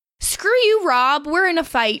screw you, Rob. We're in a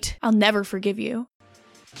fight. I'll never forgive you.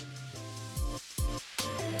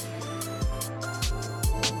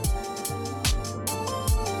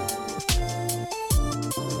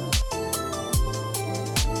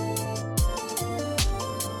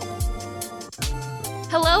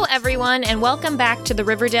 Hello, everyone, and welcome back to the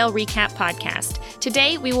Riverdale Recap Podcast.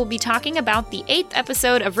 Today, we will be talking about the 8th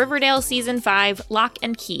episode of Riverdale Season 5, Lock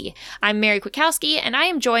and Key. I'm Mary Kwiatkowski, and I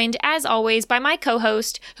am joined, as always, by my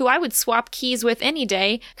co-host, who I would swap keys with any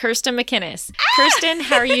day, Kirsten McInnes. Kirsten,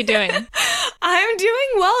 how are you doing? I'm doing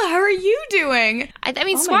well. How are you doing? I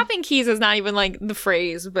mean, swapping keys is not even, like, the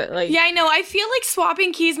phrase, but, like... Yeah, I know. I feel like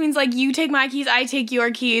swapping keys means, like, you take my keys, I take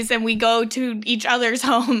your keys, and we go to each other's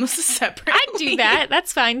homes separately. I'd do that.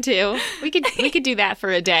 That's fine, too. We could do that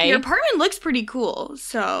for a day. Your apartment looks pretty cool,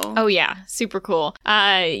 so... Oh, yeah. Super cool.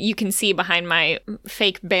 You can see behind my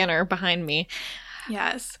fake banner behind me.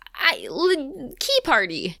 Yes. Key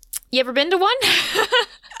party. You ever been to one?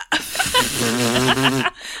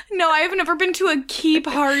 No, I have never been to a key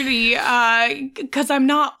party because I'm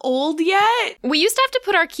not old yet. We used to have to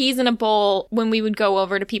put our keys in a bowl when we would go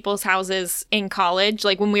over to people's houses in college,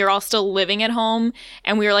 like when we were all still living at home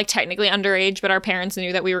and we were like technically underage, but our parents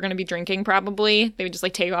knew that we were going to be drinking probably. They would just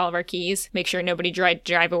like take all of our keys, make sure nobody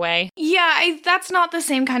drive away. Yeah, that's not the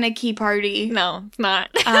same kind of key party. No, it's not.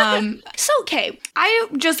 So, okay, I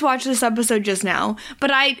just watched this episode just now,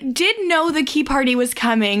 but I did know the key party was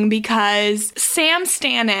coming because Sam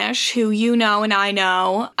Stanish, who you know and I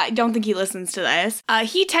know, I don't think he listens to this,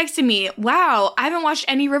 he texted me, wow, I haven't watched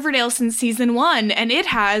any Riverdale since season 1, and it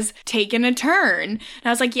has taken a turn. And I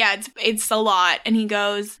was like, yeah, it's a lot. And he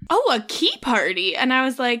goes, oh, a key party. And I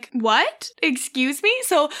was like, what? Excuse me?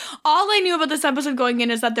 So all I knew about this episode going in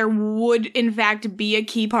is that there would, in fact, be a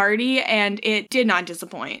key party, and it did not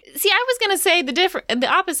disappoint. See, I was going to say the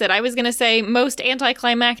opposite. I was going to say most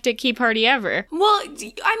anticlimactic key party ever. Well,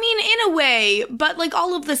 I mean, in a way, but like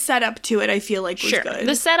all of the setup to it, I feel like was good.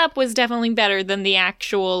 The setup was definitely better than the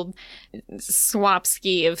actual swap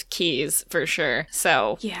ski of keys, for sure.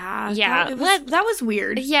 So, yeah. That was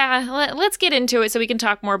weird. Yeah, let's get into it so we can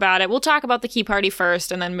talk more about it. We'll talk about the key party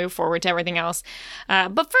first and then move forward to everything else.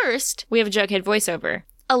 But first, we have a Jughead voiceover.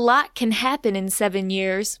 A lot can happen in 7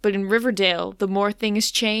 years, but in Riverdale, the more things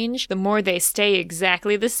change, the more they stay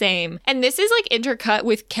exactly the same. And this is like intercut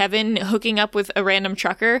with Kevin hooking up with a random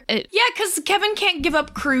trucker. Yeah, because Kevin can't give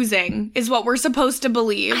up cruising, is what we're supposed to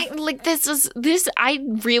believe. I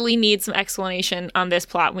really need some explanation on this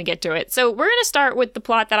plot when we get to it. So we're going to start with the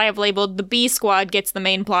plot that I have labeled The B Squad Gets the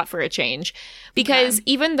Main Plot for a Change. Because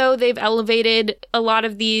even though they've elevated a lot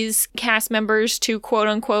of these cast members to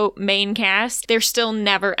quote-unquote main cast, they're still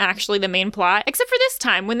never actually the main plot, except for this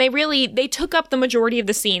time when they took up the majority of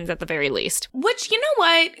the scenes at the very least. Which, you know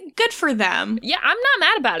what? Good for them. Yeah, I'm not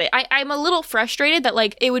mad about it. I'm a little frustrated that,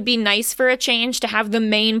 like, it would be nice for a change to have the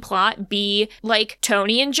main plot be, like,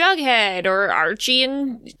 Tony and Jughead or Archie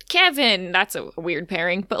and Kevin. That's a weird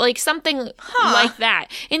pairing, but, like, something like that.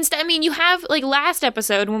 Instead, I mean, you have, like, last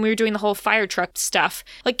episode when we were doing the whole fire truck stuff,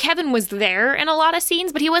 like, Kevin was there in a lot of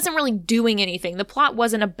scenes, but he wasn't really doing anything. The plot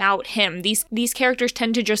wasn't about him. These characters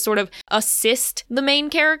tend to just sort of assist the main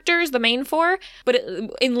characters, the main four, but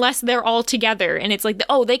unless they're all together, and it's like,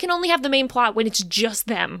 they can only have the main plot when it's just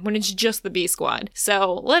them, when it's just the B Squad.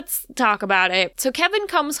 So let's talk about it. So Kevin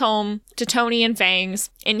comes home to Tony and Fangs,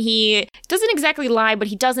 and he doesn't exactly lie, but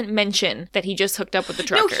he doesn't mention that he just hooked up with the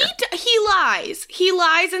trucker. No, he lies. He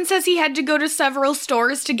lies and says he had to go to several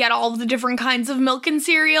stores to get all of the different kinds of milk and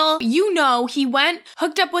cereal. You know, he went,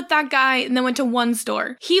 hooked up with that guy, and then went to one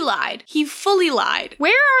store. He lied. He fully lied.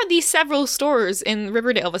 Where are these several stores in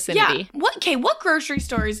Riverdale vicinity? Yeah. What grocery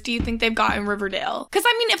stores do you think they've got in Riverdale? Because,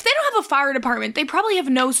 I mean, if they don't have a fire department, they probably have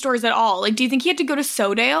no stores at all. Like, do you think he had to go to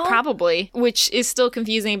Sodale? Probably, which is still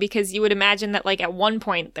confusing because you would imagine that, like, at one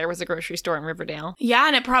point there was a grocery store in Riverdale. Yeah,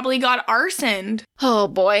 and it probably got arsoned. Oh,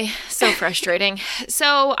 boy. So frustrating.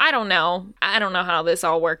 So, I don't know how this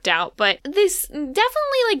all worked out, but this definitely,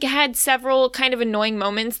 like, had several kind of annoying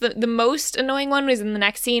moments. The most annoying one was in the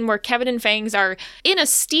next scene where Kevin and Fangs are in a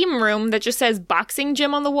steam room that just says boxing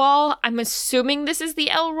gym on the wall. I'm assuming this is the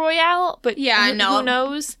El Royale, but yeah, who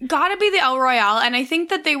knows? Gotta be the El Royale, and I think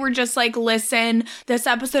that they were just like, listen, this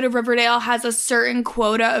episode of Riverdale has a certain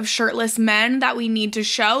quota of shirtless men that we need to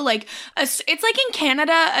show. Like, it's like in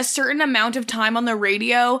Canada, a certain amount of time on the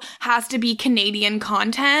radio has to be Canadian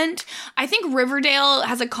content. I think Riverdale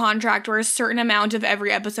has a contract where a certain amount of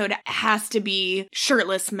every episode has to be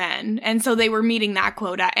shirtless men, and so they were meeting that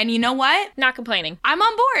quota. And you know what? Not complaining. complaining. I'm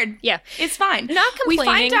on board. Yeah. It's fine. Not We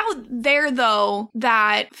complaining. find out there, though,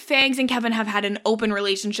 that Fangs and Kevin have had an open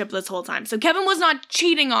relationship this whole time. So Kevin was not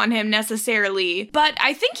cheating on him necessarily, but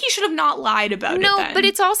I think he should have not lied about it No, then. but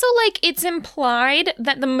it's also like it's implied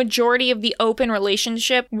that the majority of the open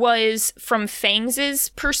relationship was from Fangs's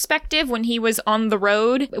perspective when he was on the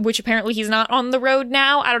road, which apparently he's not on the road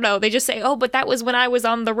now. I don't know. They just say, oh, but that was when I was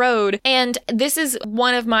on the road. And this is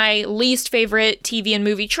one of my least favorite TV and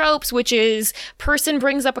movie tropes, which is person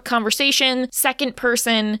brings up a conversation, second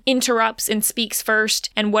person interrupts and speaks first,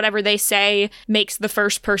 and whatever they say makes the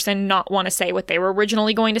first person not want to say what they were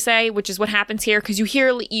originally going to say, which is what happens here, because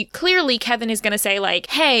clearly Kevin is going to say like,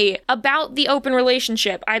 hey, about the open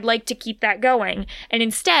relationship, I'd like to keep that going. And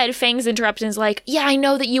instead, Fangs interrupts and is like, yeah, I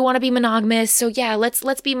know that you want to be monogamous, so yeah,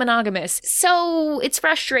 let's be monogamous. So it's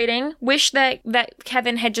frustrating. Wish that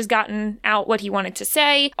Kevin had just gotten out what he wanted to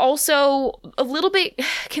say. Also, a little bit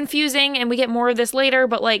confusing, and we get more of this later,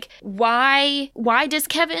 but like, why does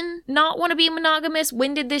Kevin not want to be monogamous?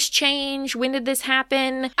 When did this change? When did this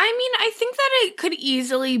happen? I mean, I think that it could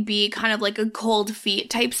easily be kind of like a cold feet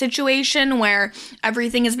type situation where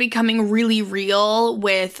everything is becoming really real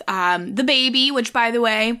with the baby, which, by the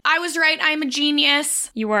way, I was right. I'm a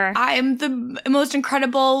genius. You were. I am the most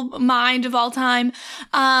incredible mind of all time.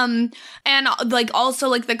 And like also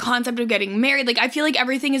like the concept of getting married. Like I feel like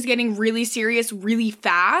everything is getting really serious really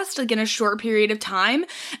fast, like in a short period of time.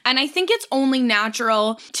 And I think it's only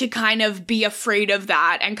natural to kind of be afraid of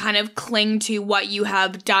that and kind of cling to what you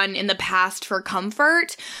have done in the past for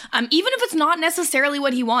comfort. Even if it's not necessarily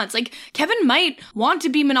what he wants. Like Kevin might want to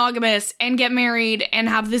be monogamous and get married and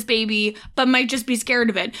have this baby, but might just be scared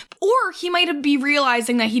of it. Or he might be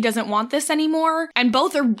realizing that he doesn't want this anymore, and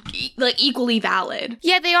both are like equally valid.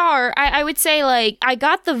 Yeah, they are. I would say, like, I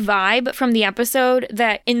got the vibe from the episode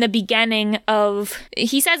that in the beginning of,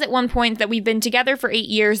 he says at one point that we've been together for 8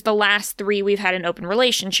 years, the last 3 we've had an open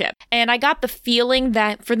relationship. And I got the feeling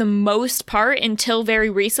that for the most part, until very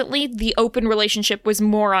recently, the open relationship was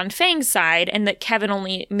more on Fang's side, and that Kevin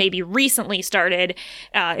only maybe recently started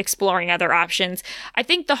exploring other options. I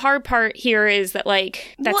think the hard part here is that,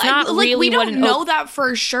 like, that's not really we what don't know that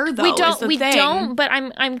for sure, though. We don't, but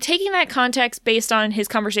I'm taking that context based on his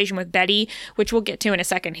conversation with Betty, which we'll get to in a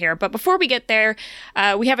second here. But before we get there,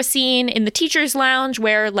 we have a scene in the teacher's lounge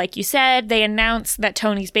where, like you said, they announce that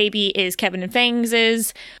Tony's baby is Kevin and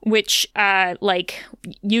Fangs's, which, like,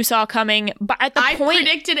 you saw coming. But at the point... I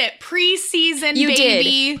predicted it. Preseason, you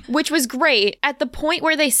baby. Did, which was great. At the point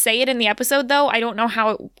where they say it in the episode, though, I don't know how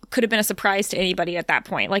it could have been a surprise to anybody at that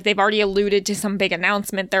point. Like, they've already alluded to some big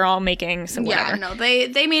announcement they're all making, so whatever. Yeah, no,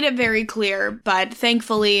 they made it very clear, but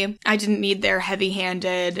thankfully, I didn't need their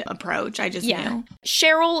heavy-handed approach. I just knew.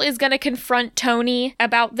 Cheryl is going to confront Tony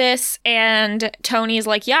about this, and Tony is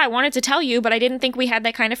like, yeah, I wanted to tell you, but I didn't think we had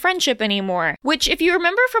that kind of friendship anymore. Which, if you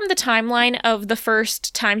remember from the timeline of the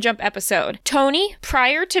first Time Jump episode, Tony,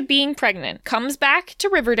 prior to being pregnant, comes back to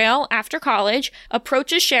Riverdale after college,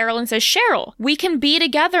 approaches Cheryl and says, Cheryl, we can be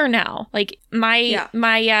together now. Like,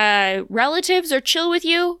 my relatives are chill with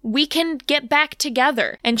you. We can get back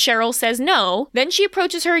together. And Cheryl says no. Then she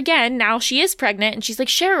approaches her again. Now she is pregnant. And she's like,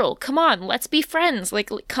 Cheryl, come on, let's be friends.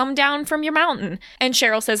 Like, come down from your mountain. And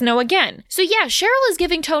Cheryl says no again. So yeah, Cheryl is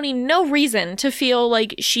giving Tony no reason to feel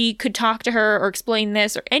like she could talk to her or explain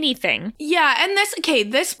this or anything. Yeah, and this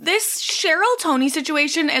Cheryl-Tony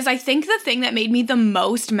situation is, I think, the thing that made me the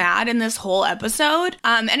most mad in this whole episode.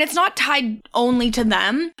 And it's not tied only to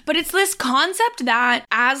them, but it's this concept that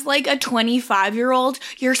as like a 25-year-old,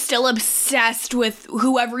 you're still obsessed with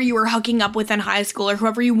whoever you were hooking up with in high school or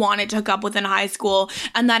whoever you wanted to hook up with in high school,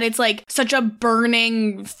 and that it's like such a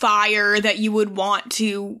burning fire that you would want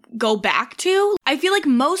to go back to. I feel like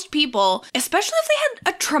most people, especially if they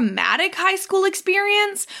had a traumatic high school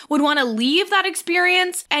experience, would want to leave that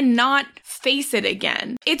experience and not face it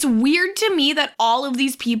again. It's weird to me that all of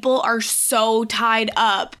these people are so tied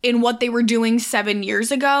up in what they were doing 7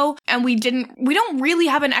 years ago, and we don't really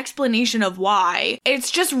have an explanation of why.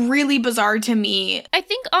 It's just really bizarre to me. I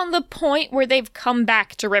think on the point where they've come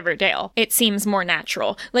back to Riverdale, it seems more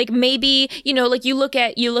natural. Like, maybe, you know, like you look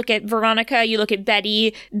at Veronica, you look at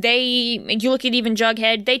Betty, you look at even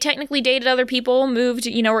Jughead, they technically dated other people, moved,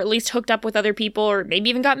 you know, or at least hooked up with other people, or maybe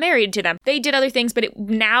even got married to them. They did other things, but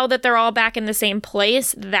now that they're all back in the same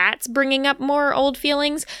place, that's bringing up more old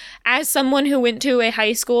feelings. As someone who went to a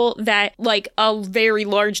high school that, like, a very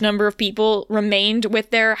large number of people remained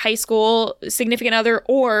with their high school significant other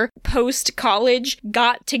or post-college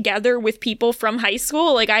got together with people from high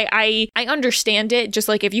school, like, I understand it. Just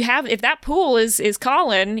like, if that pool is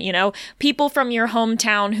calling, you know, people from your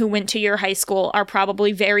hometown who went to your high school are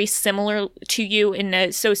probably very similar to you in a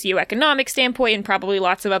socioeconomic standpoint and probably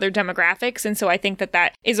lots of other demographics. And so I think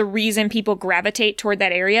that is a reason people gravitate toward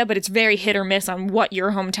that area, but it's very hit or miss on what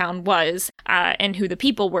your hometown was and who the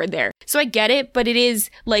people were there. So I get it, but it is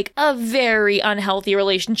like a very unhealthy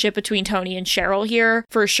relationship between Tony and Cheryl here,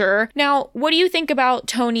 for sure. Now, what do you think about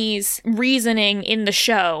Tony's reasoning in the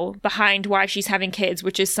show behind why she's having kids,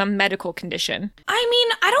 which is some medical condition? I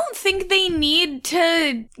mean, I don't think they need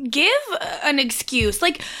to give an excuse.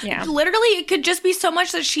 Like, literally, it could just be so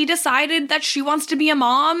much that she decided that she wants to be a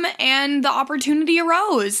mom and the opportunity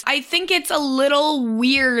arose. I think it's a little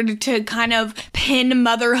weird to kind of pin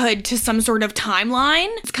motherhood to some sort of timeline.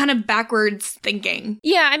 It's kind of backwards thinking.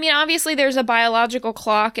 Yeah, I mean, obviously there's a biological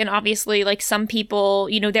clock, and obviously, like, some people,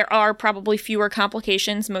 you know, there are probably fewer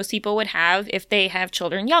complications most people would have if they have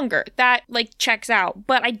children younger. That, like, checks out.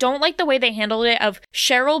 But I don't like the way they handled it of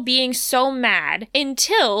Cheryl being so mad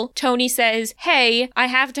until Tony says, hey, I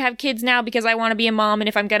have to have kids now because I want to be a mom, and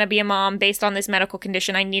if I'm going to be a mom based on this medical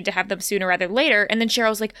condition, I need to have them sooner rather than later. And then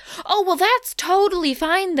Cheryl's like, oh, well, that's totally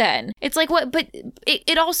fine then. It's like, what? But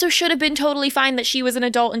it also should have been totally fine that she was an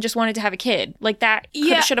adult and just wanted to have a kid. Like, that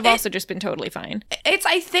should have also just been totally fine.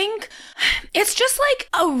 I think it's just like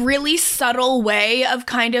a really subtle way of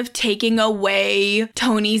kind of taking away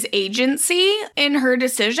Tony's agency in her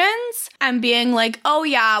decisions and being like, oh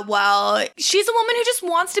yeah, well, she's a woman who just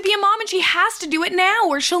wants to be a mom and she has to do it now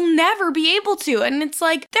or she'll never be able to. And it's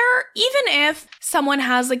like, even if someone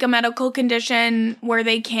has like a medical condition where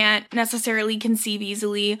they can't necessarily conceive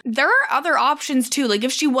easily, there are other options too. Like,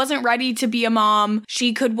 if she wasn't ready to be a mom,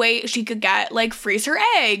 she could wait, she could get like freeze her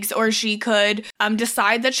eggs, or she could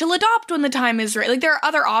decide that she'll adopt when the time is right. Like, there are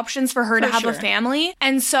other options for her to have a family.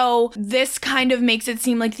 And so this kind of makes it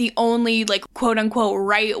seem like the only like quote unquote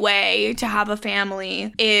right way to have a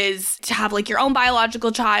family is to have like your own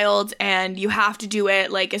biological child, and you have to do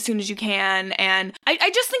it like as soon as you can. And I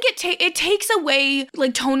just think it takes away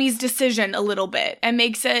like Tony's decision a little bit and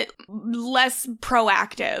makes it less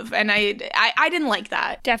proactive. And I didn't like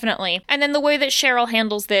that. Definitely. And then the way that Cheryl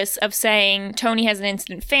handles this of saying Tony has an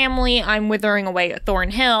instant family, I'm withering away at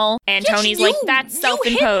Thornhill, and Tony's like, that's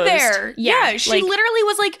self-imposed. There. Yeah, she like, literally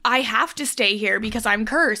was like, I have to stay here because I'm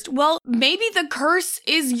cursed. Well, maybe the curse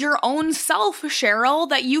is your own self, Cheryl,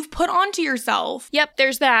 that you've put onto yourself. Yep,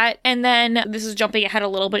 there's that. And then, this is jumping ahead a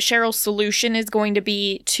little, but Cheryl's solution is going to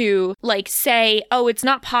be to like say, oh, it's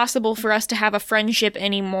not possible for us to have a friendship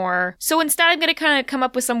anymore. So instead, I'm going to kind of come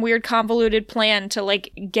up with some weird convoluted plan to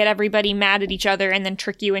like get everybody mad at each other and then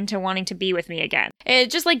trick you into wanting to be with me again.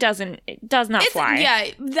 It just like does not fly. Yeah,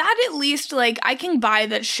 that at least like I can buy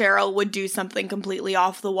that Cheryl would do something completely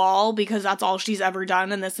off the wall because that's all she's ever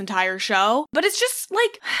done in this entire show. But it's just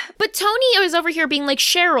like, but Tony was over here being like,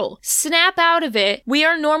 Cheryl, snap out of it. We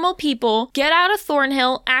are normal people. Get out of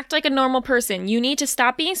Thornhill. Act like a normal person. You need to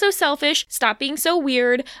stop being so selfish. Stop being so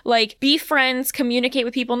weird. Like, be friends. Communicate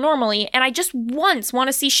with people normally. And I just once want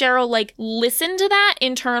to see Cheryl like listen to that,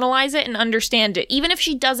 internalize it, and understand it. Even if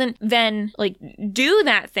she doesn't then like do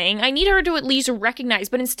that thing, I need her to at least recognize.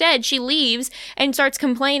 But instead, she leaves and starts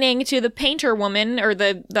complaining to the painter woman or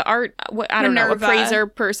the art, I don't know, appraiser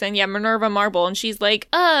person. Yeah, Minerva Marble. And she's like,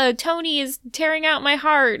 Tony is tearing out my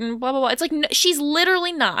heart and blah, blah, blah. It's like, no, she's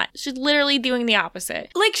literally not. She's literally doing the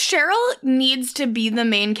opposite. Like, Cheryl needs to be the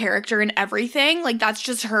main character in everything. Like, that's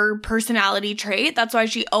just her personality trait. That's why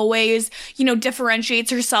she always, you know,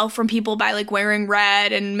 differentiates herself from people by like wearing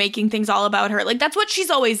red and making things all about her. Like, that's what she's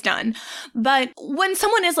always done. But when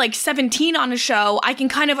someone is like 17 on a show, I can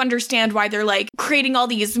kind of understand why they're like creating all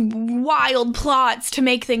these wild plots to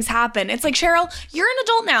make things happen. It's like, Cheryl, you're an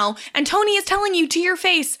adult now, and Tony is telling you to your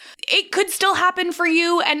face, it could still happen for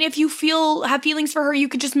you, and if you have feelings for her, you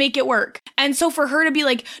could just make it work. And so for her to be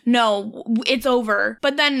like, no, it's over,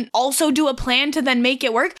 but then also do a plan to then make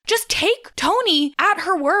it work, just take Tony at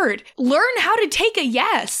her word. Learn how to take a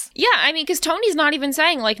yes. Yeah, I mean, because Tony's not even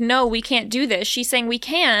saying like, no, we can't do this. She's saying we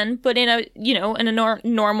can, but in a, you know, in a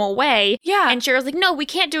normal way. Yeah. And Cheryl's like, no, we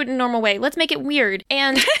can't do it in a normal way. Let's make it weird.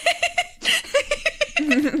 And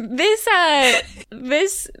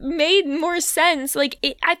this made more sense. Like,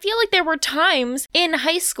 I feel like there were times in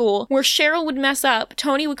high school where Cheryl would mess up,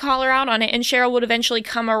 Tony would call her out on it, and Cheryl would eventually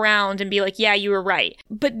come around and be like, yeah, you were right.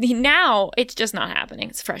 But now it's just not happening.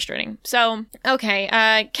 It's frustrating. So,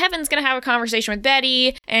 okay, Kevin's gonna have a conversation with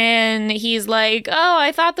Betty, and he's like, oh,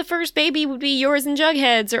 I thought the first baby would be yours and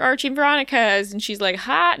Jughead's or Archie and Veronica's. And she's like,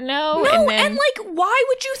 hot, no. No, and like, why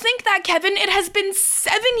would you think that, Kevin? It has been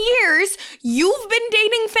 7 years. You've been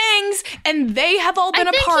dating Fangs, and they have all been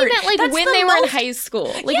apart. I think he meant, like, That's when the they were in most- high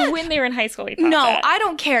school. Like, Yeah. when they were in high school, he thought No, that. I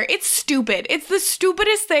don't care. It's stupid. It's the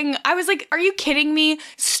stupidest thing. I was like, are you kidding me?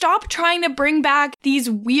 Stop trying to bring back these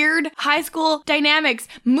weird high school dynamics.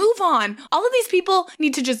 Move on. All of these people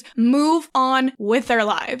need to just move on with their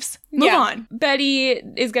lives. Move on. Betty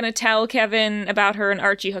is going to tell Kevin about her and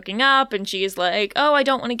Archie hooking up, and she's like, oh, I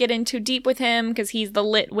don't want to get in too deep with him because he's the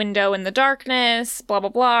lit window in the darkness, blah, blah,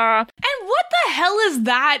 blah. And what the hell is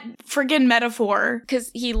that friggin' metaphor?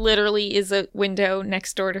 Because he literally is a window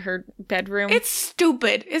next door to her bedroom. It's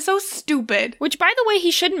stupid. It's so stupid. Which, by the way,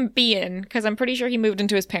 he shouldn't be in, because I'm pretty sure he moved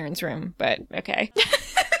into his parents' room, but okay.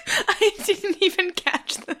 I didn't even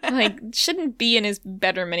catch that. Like, shouldn't be in his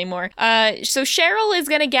bedroom anymore. So Cheryl is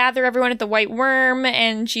gonna gather everyone at the White Worm,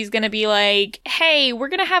 and she's gonna be like, hey, we're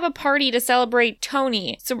gonna have a party to celebrate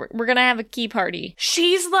Tony. So we're gonna have a key party.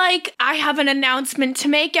 She's like, I have an announcement to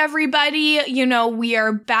make, everybody. You know, we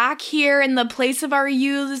are back here in the place of our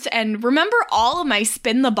youths. And remember all of my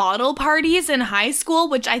spin the bottle parties in high school,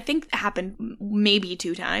 which I think happened maybe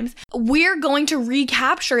 2 times. We're going to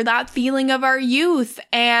recapture that feeling of our youth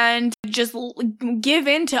and just give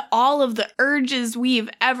in to all of the urges we've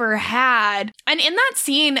ever had. And in that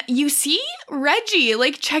scene, you see Reggie,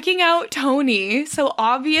 like, checking out Tony. So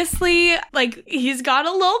obviously, like, he's got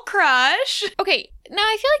a little crush. Okay, now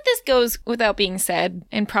I feel like this goes without being said,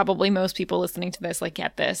 and probably most people listening to this, like,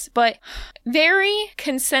 get this, but very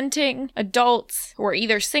consenting adults who are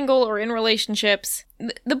either single or in relationships,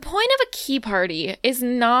 the point of a key party is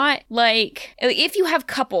not like, if you have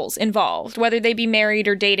couples involved, whether they be married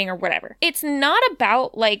or dating or whatever, it's not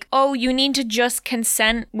about like, oh, you need to just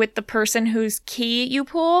consent with the person whose key you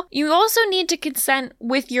pull. You also need to consent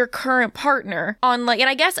with your current partner on, like, and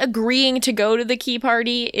I guess agreeing to go to the key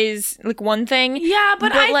party is like one thing. Yeah,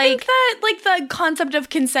 but I like, think that, like, the concept of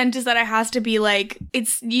consent is that it has to be like,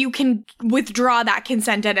 you can withdraw that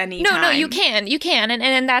consent at any time. No, you can.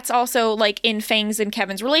 And that's also like in Fangs and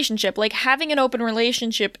Kevin's relationship. Like, having an open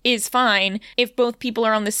relationship is fine if both people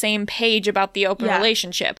are on the same page about the open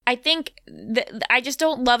relationship. I think I just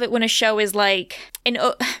don't love it when a show is like an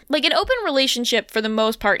open relationship for the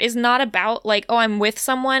most part is not about like, oh, I'm with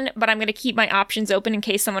someone, but I'm going to keep my options open in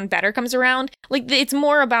case someone better comes around. Like, it's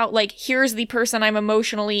more about like, here's the person I'm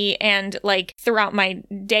emotionally and like throughout my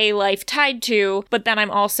day life tied to, but then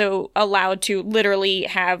I'm also allowed to literally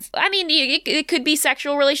have, I mean, it could be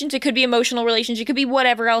sexual relations, it could be emotional relations, it could be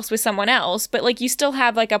whatever else with someone else, but like you still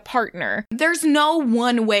have like a partner. There's no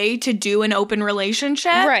one way to do an open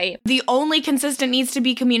relationship. Right. The only consistent needs to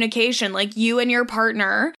be communication. Like, you and your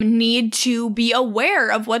partner need to be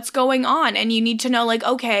aware of what's going on, and you need to know, like,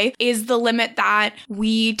 okay, is the limit that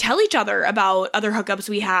we tell each other about other hookups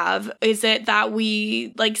we have? Is it that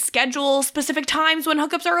we like schedule specific times when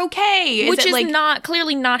hookups are okay? Which is like, not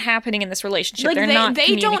clearly not happening in this relationship. like, They're not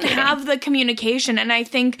they don't communicating. have the communication, and I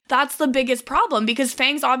think that's the biggest problem, because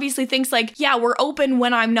Fangs obviously thinks like, yeah, we're open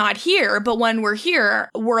when I'm not here, but when we're here,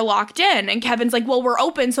 we're locked in. And Kevin's like, well, we're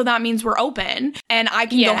open, so that means we're open, and I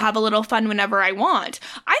can go have a little fun whenever I want.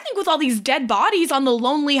 I think with all these dead bodies on the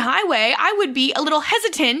lonely highway, I would be a little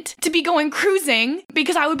hesitant to be going cruising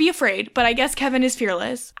because I would be afraid, but I guess Kevin is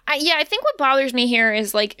fearless. I think what bothers me here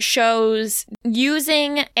is like shows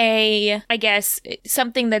using I guess,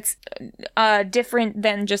 something that's different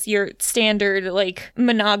than just your standard like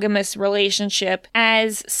monogamous relationship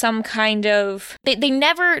as some kind of, they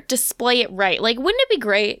never display it right. Like, wouldn't it be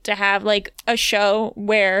great to have like a show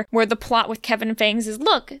where the plot with Kevin and Fangs is,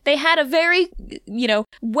 look, they had a very,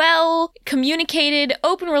 well communicated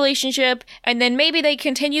open relationship, and then maybe they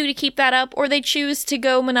continue to keep that up, or they choose to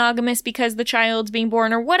go monogamous because the child's being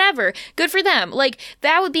born or whatever. Good for them. Like,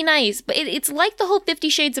 that would be nice. But it's like the whole 50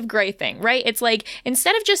 Shades of Grey thing, right? It's like,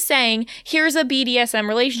 instead of just saying, here's a BDSM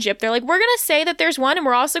relationship, they're like, we're going to say that there's one, and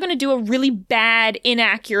we're also going to do a really bad,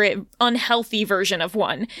 inaccurate, unhealthy version of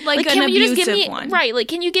one. Like an can you just give abusive me one. Right, like,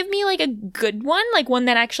 can you give me like a good one? Like one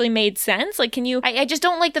that actually made sense? Like, can you, I just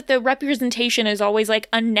don't like that the representation is always like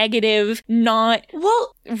a negative, not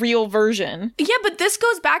real version. Yeah, but this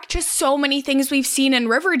goes back to so many things we've seen in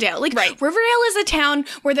Riverdale. Like, right. Riverdale is a town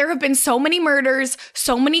where there have been so many murders,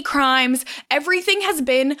 so many crimes. Everything has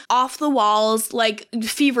been off the walls, like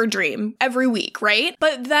fever dream every week, right?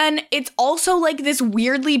 But then it's also like this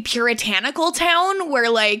weirdly puritanical town where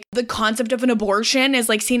like the concept of an abortion is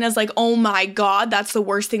like seen as like, oh my God, that's the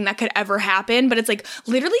worst thing that could ever happen. But it's like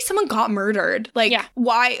literally someone got murdered. Like,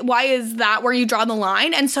 why is that where you draw the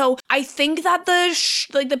line? And so I think that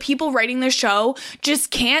the people writing the show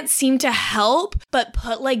just can't seem to help but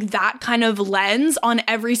put like that kind of lens on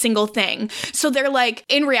every single thing. So they're like,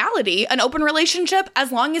 in reality, an open relationship,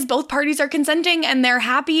 as long as both parties are consenting and they're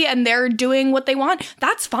happy and they're doing what they want,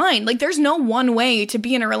 that's fine. Like, there's no one way to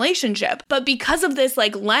be in a relationship. But because of this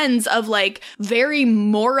like lens of like very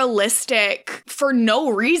moralistic for no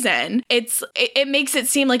reason, it makes it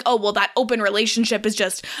seem like, oh, well, that open relationship is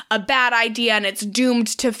just a bad idea and it's doomed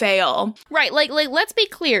to fail. Right. Like let's be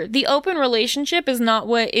clear. The open relationship is not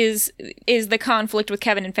what is the conflict with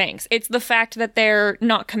Kevin and Fangs. It's the fact that they're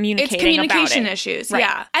not communicating about it. It's communication issues. Right.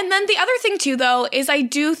 Yeah. And then the other thing too, though, is I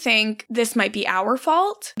do think this might be our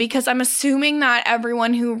fault, because I'm assuming that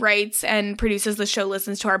everyone who writes and produces the show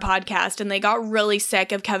listens to our podcast, and they got really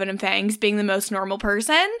sick of Kevin and Fangs being the most normal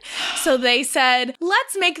person. So they said,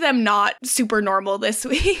 let's make them not super normal this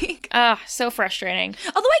week. So frustrating.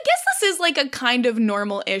 Although I guess this is like a kind of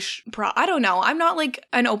normal-ish I don't know. I'm not like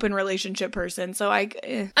an open relationship person, so I've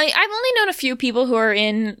only known a few people who are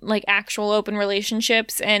in like actual open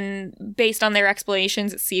relationships, and based on their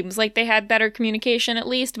explanations, it seems like they had better communication at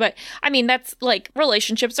least. But I mean, that's like,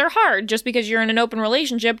 relationships are hard. Just because you're in an open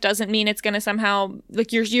relationship doesn't mean it's going to somehow,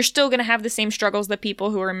 like, you're still going to have the same struggles that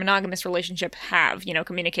people who are in monogamous relationships have, you know,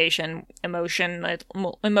 communication,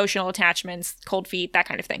 emotional attachments, cold feet, that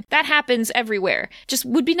kind of thing. That happens everywhere. Just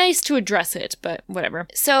would be nice to address it, but whatever.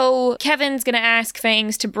 So Kevin's going to ask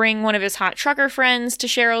Fangs to bring one of his hot trucker friends to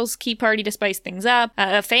Cheryl's key party to spice things up.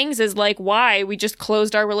 Fangs is like, why? We just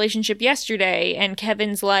closed our relationship yesterday. And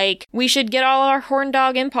Kevin's like, we should get all our horn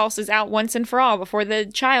dog impulses out once and for all before the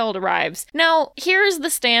child arrives. Now, here's the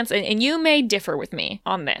stance, and you may differ with me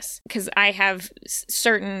on this, because I have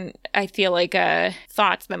certain, I feel like,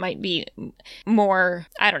 thoughts that might be more,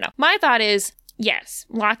 I don't know. My thought is, yes,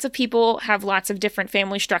 lots of people have lots of different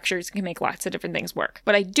family structures and can make lots of different things work.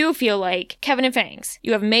 But I do feel like, Kevin and Fangs,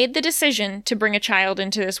 you have made the decision to bring a child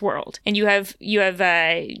into this world, and you have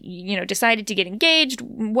decided to get engaged,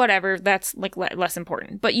 whatever, that's like less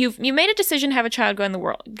important. But you made a decision to have a child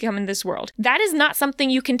come in this world. That is not something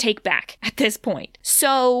you can take back at this point.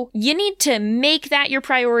 So you need to make that your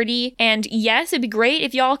priority. And yes, it'd be great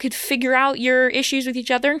if y'all could figure out your issues with each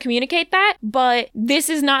other and communicate that. But this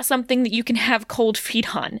is not something that you can have cold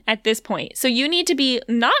feet on at this point. So you need to be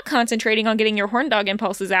not concentrating on getting your horn dog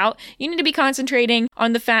impulses out. You need to be concentrating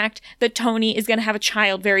on the fact that Tony is going to have a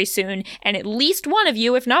child very soon, and at least one of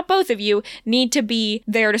you, if not both of you, need to be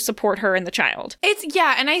there to support her and the child.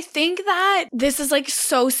 And I think that this is like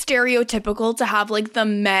so stereotypical to have like the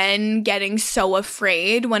men getting so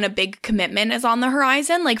afraid when a big commitment is on the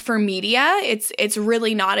horizon. Like, for media, it's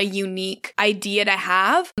really not a unique idea to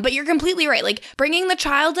have. But you're completely right. Like, bringing the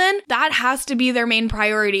child in, that has to be their main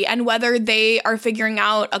priority. And whether they are figuring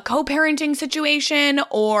out a co-parenting situation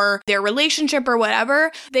or their relationship or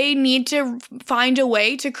whatever, they need to find a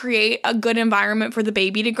way to create a good environment for the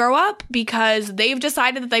baby to grow up, because they've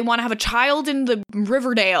decided that they want to have a child in the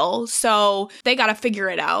Riverdale. So they got to figure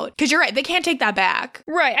it out. Because you're right, they can't take that back.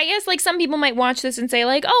 Right. I guess like some people might watch this and say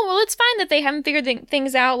like, oh, well, it's fine that they haven't figured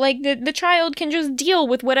things out. Like the child can just deal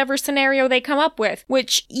with whatever scenario they come up with,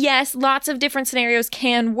 which, yes, lots of different scenarios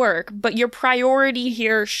can work, but your priority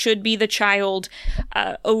here should be the child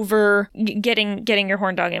over getting your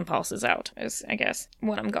horn dog impulses out, is, I guess,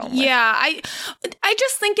 what I'm going with. Yeah, I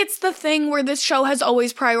just think it's the thing where this show has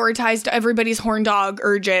always prioritized everybody's horn dog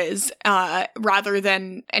urges rather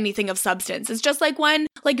than anything of substance. It's just like when,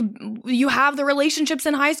 like, you have the relationships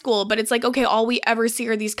in high school, but it's like, okay, all we ever see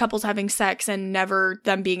are these couples having sex and never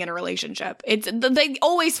them being in a relationship. They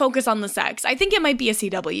always focus on the sex. I think it might be a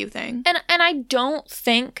CW thing. And I don't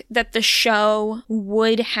think that the show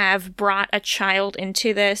would have brought a child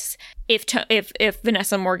into this if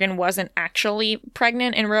Vanessa Morgan wasn't actually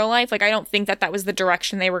pregnant in real life. Like, I don't think that was the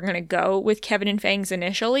direction they were going to go with Kevin and Fangs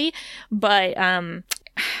initially, but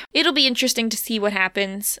it'll be interesting to see what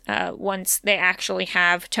happens once they actually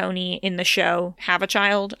have Tony in the show have a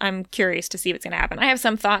child. I'm curious to see what's going to happen. I have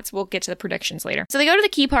some thoughts. We'll get to the predictions later. So they go to the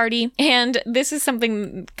key party, and this is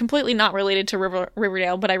something completely not related to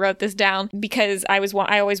Riverdale, but I wrote this down because I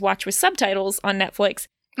always watch with subtitles on Netflix.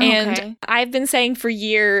 And okay. I've been saying for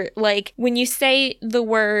years, like, when you say the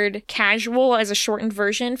word casual as a shortened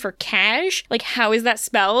version for cash, like, how is that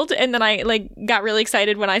spelled? And then I, like, got really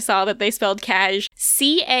excited when I saw that they spelled cash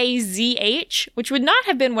C-A-Z-H, which would not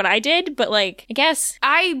have been what I did, but, like, I guess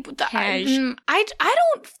I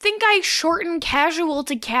don't think I shorten casual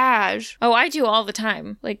to cash. Oh, I do all the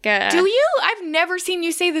time. Like, do you? I've never seen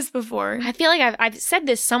you say this before. I feel like I've said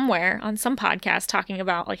this somewhere on some podcast talking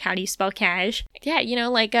about, like, how do you spell cash? Yeah, you know,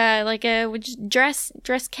 like, like dress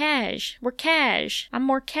cash. We're cash. I'm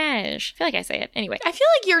more cash. I feel like I say it. Anyway. I feel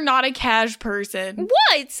like you're not a cash person. What?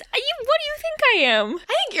 What do you think I am?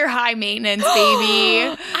 I think you're high maintenance,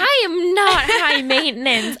 baby. I am not high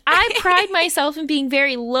maintenance. I pride myself in being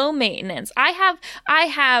very low maintenance. I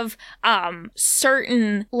have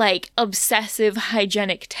certain like obsessive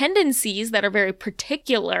hygienic tendencies that are very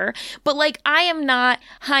particular, but like I am not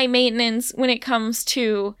high maintenance when it comes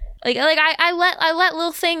to like I let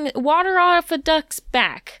little thing water off a duck's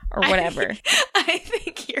back or whatever. I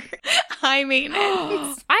think you're high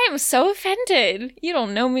maintenance. I am so offended. You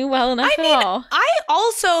don't know me well enough at all. I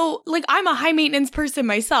also like I'm a high maintenance person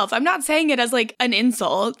myself. I'm not saying it as like an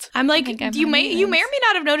insult. I'm like you may or may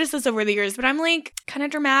not have noticed this over the years, but I'm like kind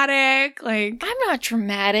of dramatic. Like I'm not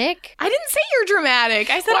dramatic. I didn't say you're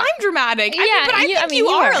dramatic. I said I'm dramatic. Yeah, I think you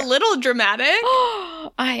are a little dramatic.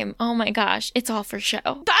 I am. Oh my gosh, it's all for show.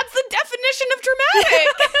 That's the definition of dramatic.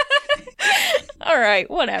 All right,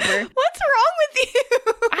 whatever. What's wrong with you?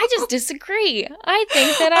 I just disagree. I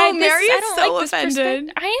think that Mary is I don't so like this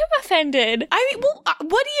offended. I am offended. I mean, well, how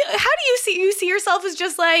do you see yourself as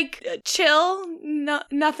just like chill,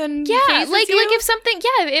 nothing? Yeah, phases like you? if something,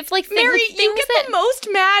 if like Mary, things you get the most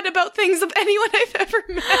mad about things of anyone I've ever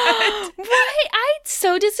met. What? I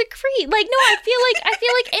so disagree. Like, no, I feel like I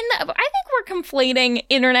think we're conflating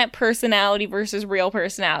internet personality versus real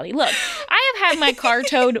personality. Look, I have had my car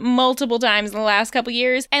towed multiple times in the last couple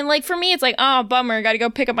years, and like for me, it's like, oh, bummer, gotta go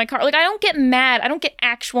pick up my car. Like, I don't get mad. I don't get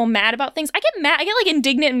actual mad about things. I get like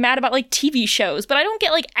indignant and mad about like TV shows, but I don't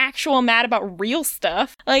get like actual mad about real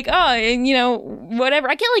stuff. Like, oh, you know, whatever.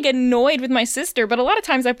 I get like annoyed with my sister, but a lot of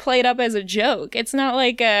times I play it up as a joke. It's not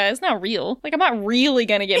like it's not real. Like, I'm not really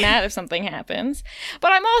gonna get mad if something happens.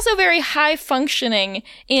 But I'm also very high functioning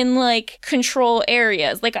in like control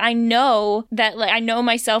areas. Like, I know that, like, I know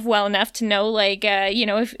myself well enough to know, like, you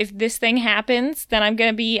know, if this thing happens, then I'm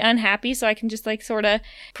gonna be unhappy, so I can just like sort of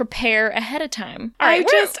prepare ahead of time. All right,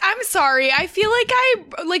 I'm sorry. I feel like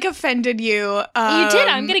I like offended you. You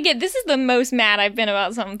did. This is the most mad I've been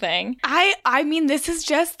about something. I mean, this is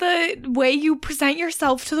just the way you present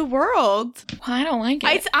yourself to the world. Well, I don't like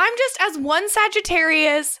it. I'm just, as one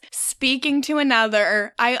Sagittarius speaking to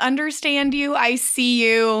another. I understand you. I see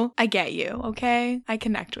you. I get you. Okay, I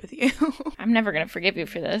connect with you. I'm never gonna forgive you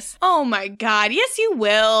for this. Oh my God. Yes, you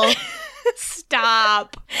will.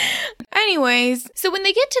 Stop. Anyways, so when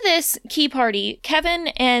they get to this key party, Kevin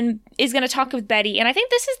is going to talk with Betty, and I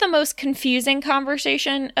think this is the most confusing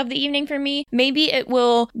conversation of the evening for me. Maybe it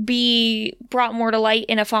will be brought more to light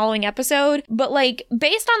in a following episode, but like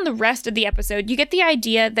based on the rest of the episode, you get the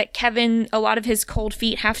idea that Kevin, a lot of his cold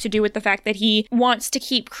feet have to do with the fact that he wants to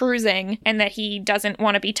keep cruising and that he doesn't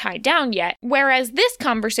want to be tied down yet. Whereas this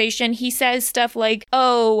conversation, he says stuff like,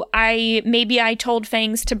 oh, I told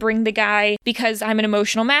Fangs to bring the guy because I'm an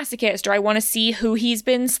emotional masochist, or I want to see who he's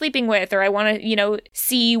been sleeping with, or I want to, you know,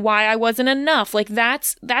 see why I wasn't enough. Like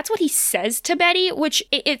that's what he says to Betty, which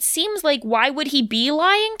it seems like, why would he be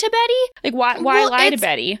lying to Betty? Like why lie to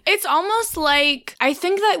Betty? It's almost like, I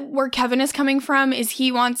think that where Kevin is coming from is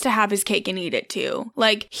he wants to have his cake and eat it too.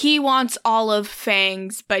 Like he wants all of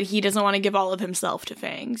Fangs, but he doesn't want to give all of himself to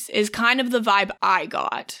Fangs, is kind of the vibe I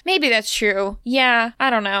got. Maybe that's true. Yeah, I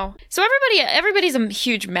don't know. So everybody's a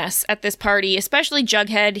huge mess at this party, especially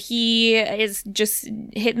Jughead. He is just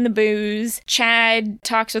hitting the booze. Chad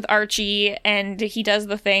talks with Archie, and he does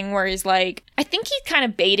the thing where he's like, I think he's kind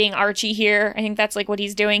of baiting Archie here. I think that's like what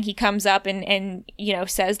he's doing. He comes up and you know,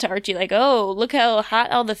 says to Archie like, oh, look how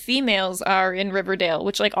hot all the females are in Riverdale,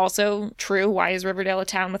 which like also true. Why is Riverdale a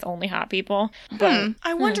town with only hot people? But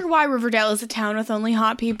I wonder why Riverdale is a town with only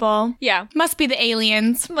hot people. Yeah. Must be the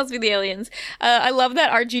aliens. Must be the aliens. I love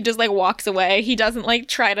that Archie just like walks away. He doesn't like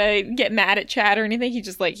try to get mad at Chad or anything.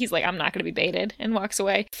 He's like, I'm not going to be baited, and walks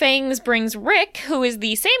away. Fangs brings Rick, who is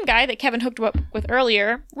the same guy that Kevin hooked up with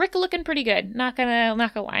earlier. Rick looking pretty good. Not gonna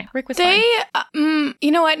lie. Rick was fine.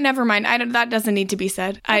 You know what? Never mind. That doesn't need to be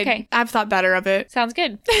said. Okay. I've thought better of it. Sounds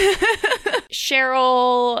good.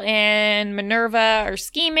 Cheryl and Minerva are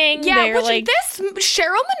scheming. Yeah, they're which like, this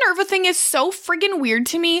Cheryl Minerva thing is so friggin' weird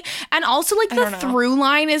to me. And also, like, the through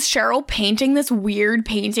line is Cheryl painting this weird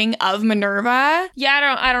painting of Minerva.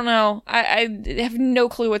 Yeah, I don't know. I have no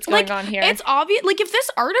clue what's going on here. It's obvious. Like, if this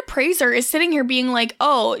art appraiser is sitting here being like,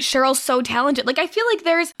 oh, Cheryl's so talented, like, I feel like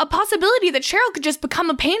there's a possibility that Cheryl could just become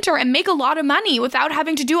a painter and make a lot of money without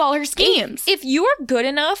having to do all her schemes. If you're good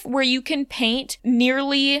enough where you can paint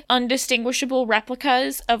nearly undistinguishable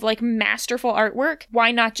replicas of like masterful artwork,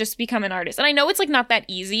 why not just become an artist? And I know it's like not that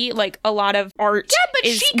easy. Like a lot of art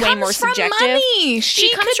is way more subjective. Money.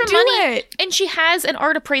 She comes from money, and she has an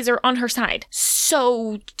art appraiser on her side.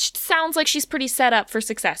 So sounds like she's pretty set up for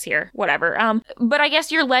success here. Whatever. But I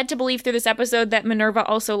guess you're led to believe through this episode that Minerva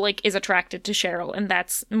also like is attracted to Cheryl, and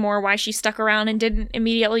that's more why she stuck around and didn't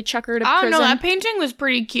immediately chuck her to prison. Oh no, that painting was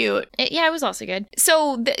pretty cute. Yeah, it was also good.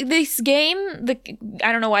 So this game,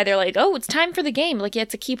 I don't know why they're like, oh, it's time for the game. Like, yeah,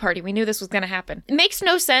 it's a key party. We knew this was going to happen. It makes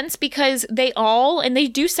no sense because they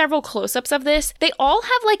do several close-ups of this, they all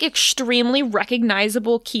have like extremely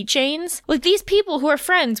recognizable keychains. Like, these people who are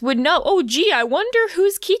friends would know, oh, gee, I wonder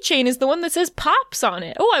whose keychain is the one that says Pops on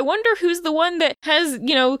it. Oh, I wonder who's the one that has,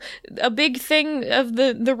 a big thing of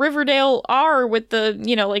the Riverdale R with the,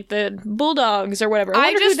 like the Bulldogs or whatever.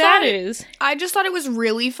 I wonder who that is. I just thought it was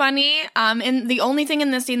really funny. And the only thing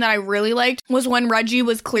in this scene that I really liked was when Reggie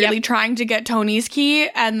was clearly trying to get Tony's key,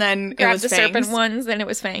 and then it was the Fangs. Serpent ones, then it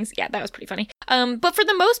was Fangs. Yeah, that was pretty funny. But for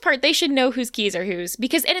the most part, they should know whose keys are whose,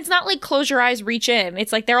 and it's not like close your eyes, reach in.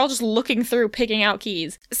 It's like they're all just looking through, picking out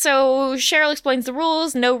keys. So Cheryl explains the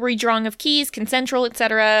rules: no redrawing of keys, consensual,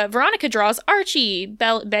 etc. Veronica draws Archie.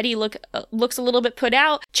 Betty looks a little bit put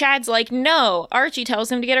out. Chad's like, no. Archie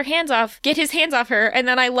tells him to get his hands off her. And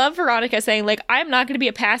then I love Veronica saying, like, I'm not going to be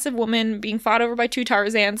a passive woman being fought over by two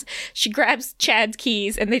Tarzans. She grabs Chad's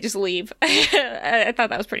keys and they just leave. I thought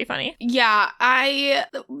that was pretty funny. Yeah, I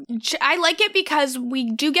like it because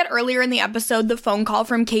we do get earlier in the episode the phone call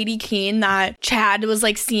from Katie Keene that Chad was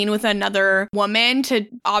like seen with another woman so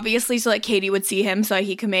that Katie would see him so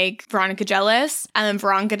he could make Veronica jealous. And then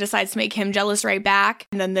Veronica decides to make him jealous right back.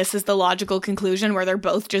 And then this is the logical conclusion where they're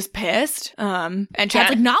both just pissed. And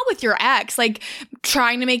Chad's like, not with your ex, like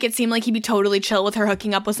trying to make it seem like he'd be totally chill with her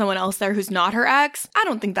hooking up with someone else there who's not her ex. I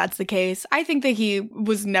don't think that's the case. I think that he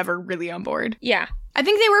was never really on board. Yeah. I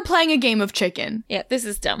think they were playing a game of chicken. Yeah, this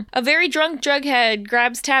is dumb. A very drunk Jughead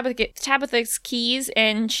grabs Tabitha's keys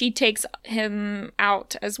and she takes him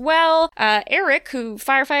out as well. Eric,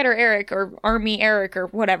 firefighter Eric or Army Eric or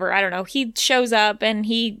whatever, I don't know, he shows up and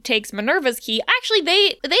he takes Minerva's key. Actually,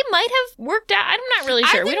 they might have worked out. I'm not really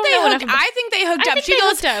sure. We don't know enough about. I think they hooked up. She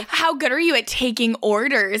goes, how good are you at taking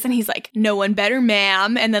orders? And he's like, no one better,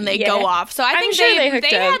 ma'am. And then they go off. So I think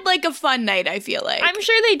they had like a fun night, I feel like. I'm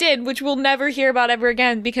sure they did, which we'll never hear about ever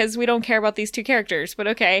again because we don't care about these two characters, but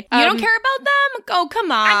okay. You don't care about them? Oh,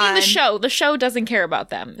 come on. I mean, the show doesn't care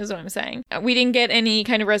about them, is what I'm saying. We didn't get any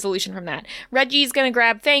kind of resolution from that. Reggie's gonna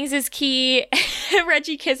grab Fangs' key.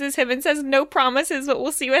 Reggie kisses him and says no promises, but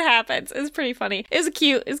we'll see what happens. It's pretty funny. It was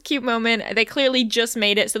a cute moment. They clearly just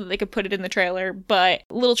made it so that they could put it in the trailer, but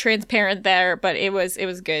a little transparent there, but it was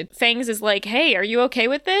good. Fangs is like, hey, are you okay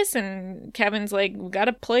with this? And Kevin's like, we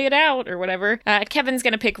gotta play it out or whatever. Kevin's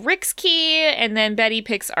gonna pick Rick's key, and then Betty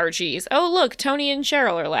picks Archie's. Oh, look, Tony and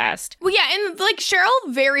Cheryl are last. Well, yeah, and like Cheryl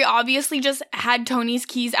very obviously just had Tony's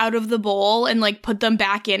keys out of the bowl and like put them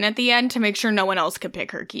back in at the end to make sure no one else could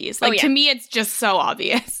pick her keys. Like, to me, it's just so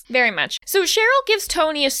obvious. Very much. So Cheryl gives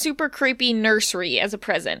Tony a super creepy nursery as a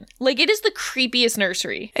present. Like, it is the creepiest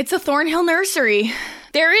nursery. It's a Thornhill nursery.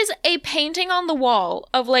 There is a painting on the wall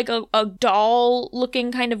of like a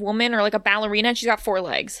doll-looking kind of woman or like a ballerina, and she's got 4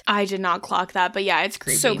 legs. I did not clock that, but yeah, it's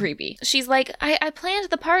creepy. So creepy. She's like, I planned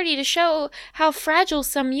the party to show how fragile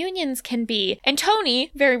some unions can be. And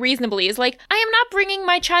Tony, very reasonably, is like, I am not bringing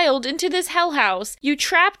my child into this hell house. You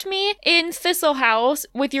trapped me in Thistle House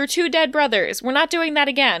with your 2 dead brothers. We're not doing that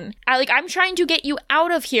again. I'm trying to get you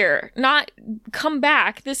out of here, not come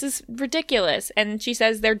back. This is ridiculous. And she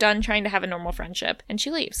says they're done trying to have a normal friendship. And she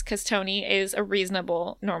leaves because Tony is a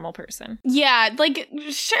reasonable, normal person. Yeah, like,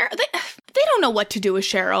 Cheryl, they don't know what to do with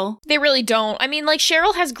Cheryl. They really don't. I mean, like,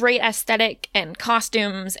 Cheryl has great aesthetic and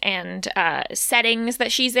costumes and settings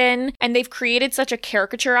that she's in, and they've created such a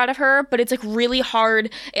caricature out of her, but it's, like, really hard.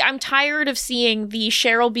 I'm tired of seeing the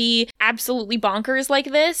Cheryl be absolutely bonkers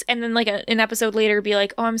like this, and then, like, an episode later be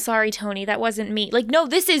like, oh, I'm sorry, Tony, that wasn't me. Like, no,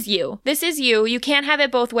 this is you. This is you. You can't have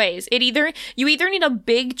it both ways. You either need a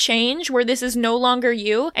big change where this is no longer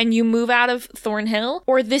you and you move out of Thornhill,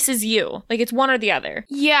 or this is you. Like, it's one or the other.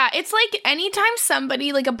 Yeah, it's like anytime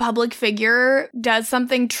somebody, like a public figure, does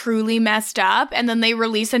something truly messed up and then they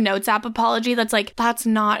release a Notes app apology that's like, that's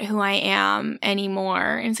not who I am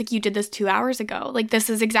anymore. And it's like, you did this 2 hours ago. Like, this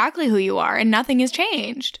is exactly who you are and nothing has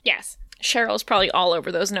changed. Yes. Cheryl's probably all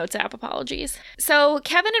over those Notes app apologies. So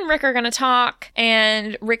Kevin and Rick are going to talk,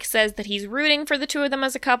 and Rick says that he's rooting for the two of them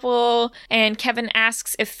as a couple, and Kevin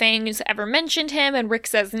asks if Fangs ever mentioned him, and Rick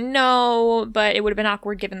says no, but it would have been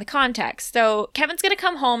awkward given the context. So Kevin's going to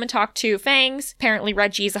come home and talk to Fangs. Apparently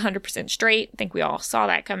Reggie's 100% straight. I think we all saw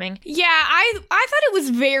that coming. Yeah, I thought it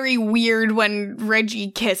was very weird when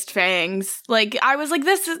Reggie kissed Fangs. Like, I was like,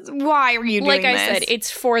 why are you doing this? Like I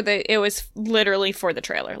said, it was literally for the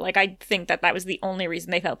trailer. Like, I think that was the only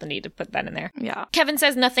reason they felt the need to put that in there. Yeah. Kevin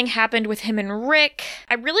says nothing happened with him and Rick.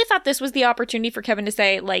 I really thought this was the opportunity for Kevin to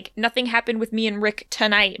say, like, nothing happened with me and Rick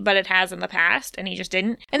tonight, but it has in the past, and he just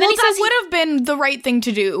didn't. And then he says would have been the right thing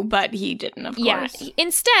to do, but he didn't, of course. Yeah.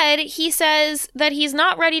 Instead, he says that he's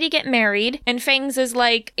not ready to get married, and Fangs is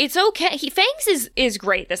like, it's okay. Fangs is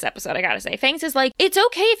great this episode, I gotta say. Fangs is like, it's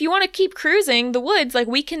okay if you want to keep cruising the woods, like,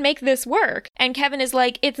 we can make this work. And Kevin is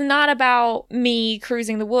like, it's not about me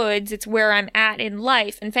cruising the woods, it's where I'm at in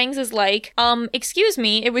life. And Fangs is like, excuse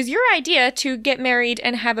me, it was your idea to get married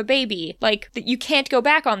and have a baby. Like, you can't go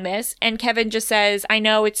back on this. And Kevin just says, I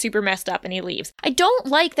know, it's super messed up, and he leaves. I don't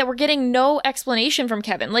like that we're getting no explanation from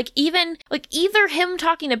Kevin. Like, even, like, either him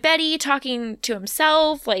talking to Betty, talking to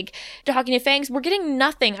himself, like, talking to Fangs, we're getting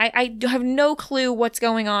nothing. I have no clue what's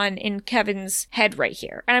going on in Kevin's head right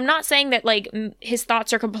here. And I'm not saying that, like, his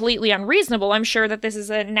thoughts are completely unreasonable. I'm sure that this is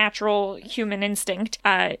a natural human instinct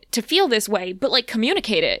to feel this way, but, like,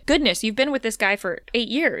 communicate it. Goodness, you've been with this guy for 8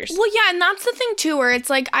 years. Well, yeah, and that's the thing, too, where it's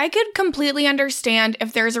like, I could completely understand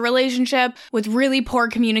if there's a relationship with really poor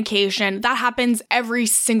communication. That happens every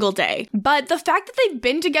single day. But the fact that they've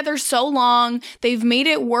been together so long, they've made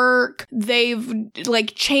it work, they've,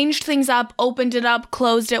 like, changed things up, opened it up,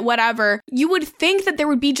 closed it, whatever, you would think that there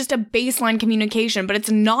would be just a baseline communication, but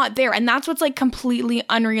it's not there. And that's what's, like, completely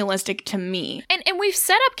unrealistic to me. And we've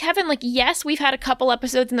set up Kevin, like, yes, we've had a couple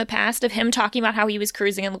episodes in the past of him talking about how he was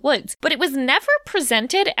cruising in the woods, but it was never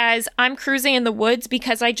presented as, I'm cruising in the woods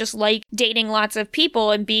because I just like dating lots of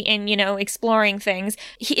people and exploring things.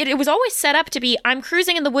 It was always set up to be, I'm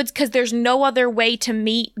cruising in the woods because there's no other way to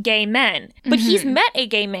meet gay men. But he's met a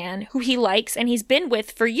gay man who he likes and he's been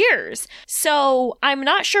with for years. So I'm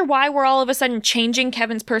not sure why we're all of a sudden changing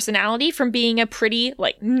Kevin's personality from being a pretty,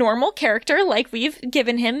 like, normal character like we've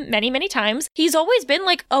given him many, many times. He's always been,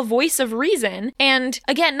 like, a voice of reason. And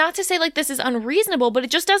again, not to say, like, this is unreasonable, but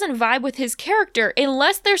it just doesn't vibe with his character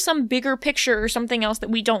unless there's some bigger picture or something else that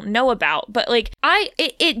we don't know about. But, like,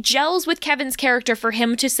 it gels with Kevin's character for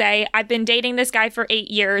him to say, I've been dating this guy for 8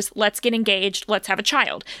 years, let's get engaged, let's have a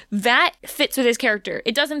child. That fits with his character.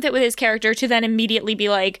 It doesn't fit with his character to then immediately be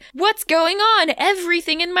like, what's going on?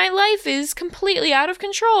 Everything in my life is completely out of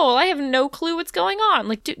control. I have no clue what's going on.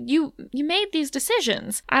 Like, dude, you made these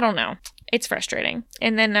decisions. I don't know. It's frustrating.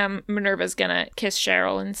 And then Minerva's gonna kiss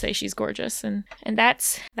Cheryl and say she's gorgeous. And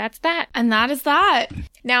that's that. And that is that.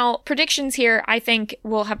 Now, predictions here, I think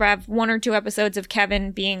we'll have 1 or 2 episodes of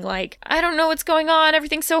Kevin being like, I don't know what's going on,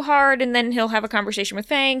 everything's so hard, and then he'll have a conversation with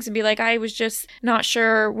Fangs and be like, I was just not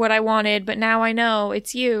sure what I wanted, but now I know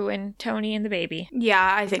it's you and Tony and the baby.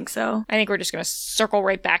 Yeah, I think so. I think we're just gonna circle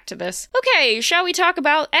right back to this. Okay, shall we talk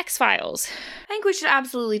about X-Files? I think we should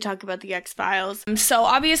absolutely talk about the X-Files. So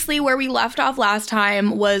obviously where we left off last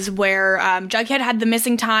time was where Jughead had the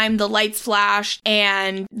missing time, the lights flashed,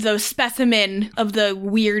 and the specimen of the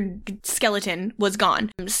weird skeleton was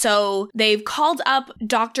gone. So they've called up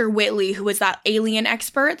Dr. Whitley, who was that alien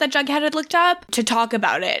expert that Jughead had looked up, to talk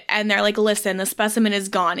about it. And they're like, listen, the specimen is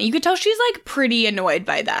gone. And you could tell she's, like, pretty annoyed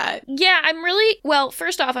by that. Yeah,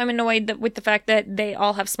 first off, I'm annoyed with the fact that they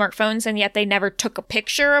all have smartphones and yet they never took a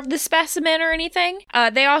picture of the specimen or anything.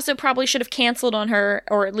 They also probably should have canceled on her,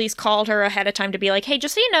 or at least called her ahead of time to be like, hey,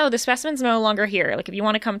 just so you know, the specimen's no longer here. Like, if you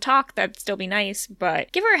want to come talk, that'd still be nice,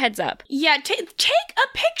 but give her a heads up. Yeah, take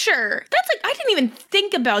a picture. That's like, I didn't even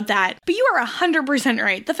think about that. But you are 100%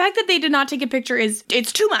 right. The fact that they did not take a picture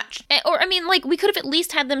it's too much. We could have at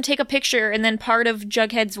least had them take a picture, and then part of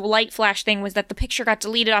Jughead's light flash thing was that the picture got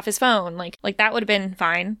deleted off his phone. Like that would have been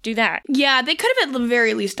fine. Do that. Yeah, they could have at the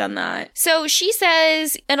very least done that. So she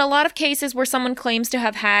says, in a lot of cases where someone claims to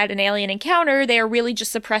have had an alien encounter, they are really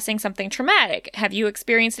just suppressing something traumatic. Have you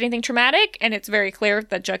experienced anything traumatic? And it's very clear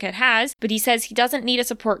that Jughead has, but he says he doesn't need a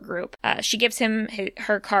support group. She gives him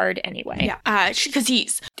her card anyway. Yeah, because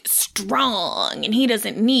he's strong and he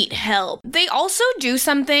doesn't need help. They also do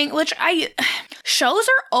something, which shows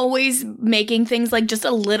are always making things like just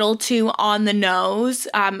a little too on the nose,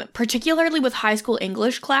 particularly with high school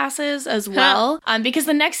English classes as well. Because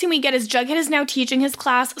the next thing we get is Jughead is now teaching his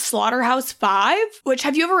class Slaughterhouse 5, which,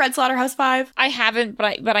 have you ever read Slaughterhouse 5? I haven't,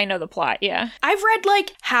 but I know the plot, yeah. I've read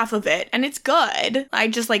like half of it and it's good. I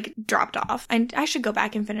just like dropped off. And I should go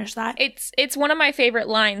back and finish that. It's one of my favorite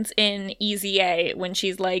lines in Easy A when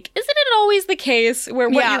she's like, isn't it always the case where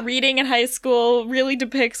what you're reading in high school really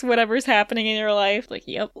depicts whatever's happening in your life? Like,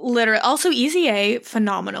 yep. Literally. Also, Easy A,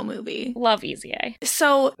 phenomenal movie. Love Easy A.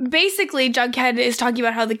 So basically, Jughead is talking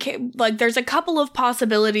about how there's a couple of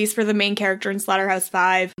possibilities for the main character in Slaughterhouse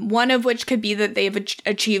 5. One of which could be that they've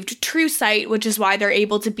achieved true sight, which is why they're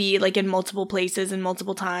able to be be like in multiple places and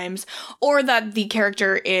multiple times, or that the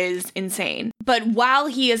character is insane. But while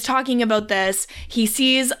he is talking about this, he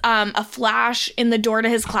sees a flash in the door to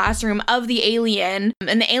his classroom of the alien,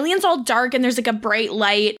 and the alien's all dark and there's like a bright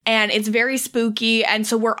light and it's very spooky. And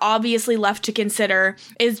so we're obviously left to consider,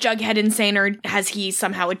 is Jughead insane or has he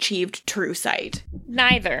somehow achieved true sight?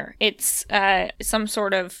 Neither. It's some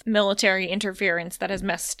sort of military interference that has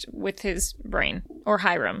messed with his brain. Or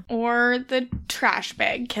Hiram. Or the trash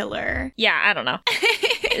bag killer. Yeah, I don't know.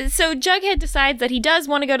 So Jughead decides that he does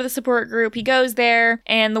want to go to the support group. He goes there,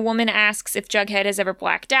 and the woman asks if Jughead has ever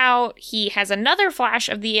blacked out. He has another flash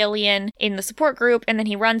of the alien in the support group, and then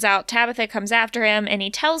he runs out. Tabitha comes after him, and he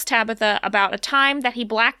tells Tabitha about a time that he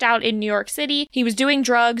blacked out in New York City. He was doing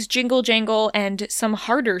drugs, jingle jangle, and some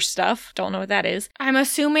harder stuff. Don't know what that is. I'm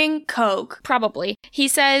assuming coke. Probably. He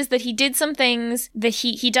says that he did some things, that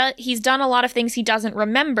he's done a lot of things he doesn't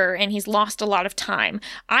remember, and he's lost a lot of time.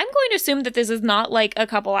 I'm going to assume that this is not like a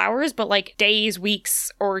couple hours, but like days,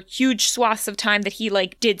 weeks, or huge swaths of time that he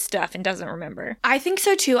like did stuff and doesn't remember. I think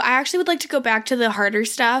so too. I actually would like to go back to the harder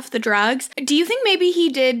stuff, the drugs. Do you think maybe he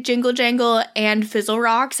did Jingle Jangle and Fizzle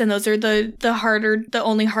Rocks, and those are the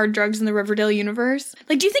only hard drugs in the Riverdale universe?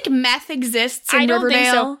 Like, do you think meth exists in Riverdale? I don't think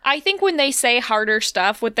so. I think when they say harder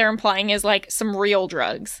stuff, what they're implying is like some real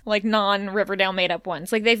drugs, like non-Riverdale made up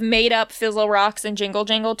ones. Like they've made up Fizzle Rocks and Jingle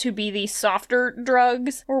Jangle to be the softer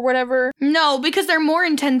drugs or whatever. No, because they're more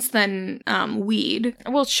intense than weed.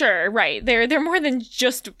 Well, sure, right. They're more than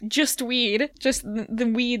just weed. Just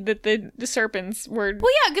the weed that the serpents were.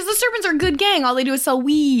 Well, yeah, because the serpents are a good gang. All they do is sell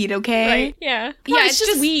weed, okay? Right, yeah. Yeah, well, it's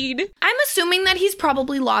just weed. I'm assuming that he's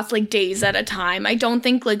probably lost like days at a time. I don't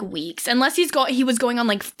think like weeks, unless he was going on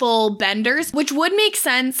like full benders, which would make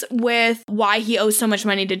sense with why he owes so much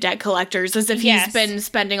money to debt collectors, as if he's been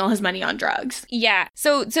spending all his money on drugs. Yeah.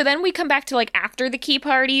 So then we come back to like after the key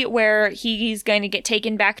party where he's going to get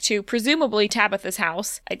taken back to presumably Tabitha's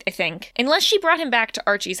house, I think. Unless she brought him back to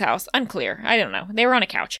Archie's house. Unclear. I don't know. They were on a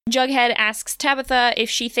couch. Jughead asks Tabitha if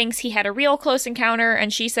she thinks he had a real close encounter,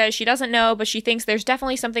 and she says she doesn't know, but she thinks there's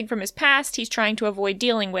definitely something from his past he's trying to avoid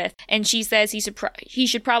dealing with. And she says he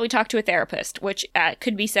should probably talk to a therapist, which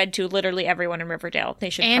could be said to literally everyone in Riverdale. They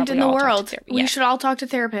should and probably in the all world. talk to we should all talk to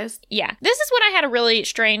therapists. Yeah. This is when I had a really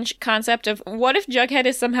strange concept of what if Jughead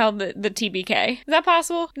is somehow the TBK? Is that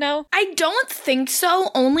possible? No? I don't think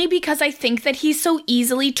so, only because I think that he's so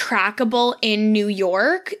easily trackable in New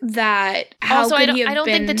York that how also, could I he have don't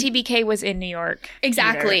been... think the TBK was in New York.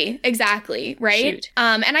 Exactly, right? Shoot.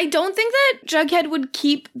 And I don't think that Jughead would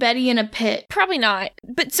keep Betty in a pit. Probably not.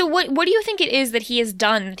 But so what do you think it is that he has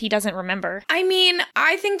done that he doesn't remember? I mean,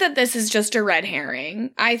 I think that this is just a red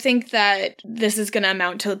herring. I think that this is going to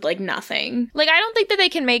amount to like nothing. Like, I don't think that they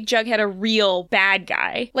can make Jughead a real bad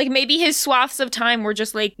guy. Like, maybe his swaths of time were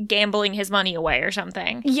just like gambling his money away or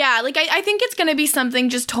something. Yeah, like I think it's going to be something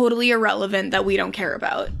just totally irrelevant that we don't care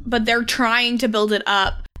about. But they're trying to build it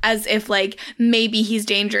up as if, like, maybe he's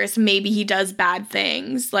dangerous, maybe he does bad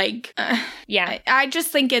things. Like, yeah. I just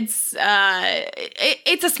think it's a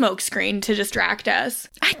smokescreen to distract us.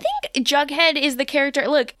 I think Jughead is the character.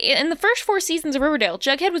 Look, in the first 4 seasons of Riverdale,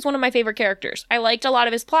 Jughead was one of my favorite characters. I liked a lot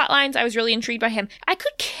of his plot lines. I was really intrigued by him. I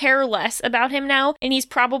could care less about him now, and he's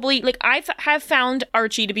probably, like, I have found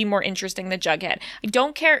Archie to be more interesting than Jughead. I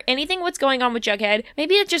don't care anything what's going on with Jughead.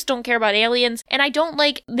 Maybe I just don't care about aliens, and I don't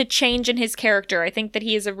like the change in his character. I think that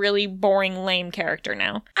he is a really boring, lame character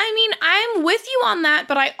now. I mean, I'm with you on that,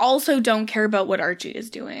 but I also don't care about what Archie is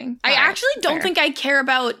doing. I actually don't think I care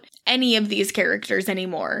about any of these characters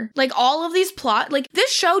anymore. Like, all of these like,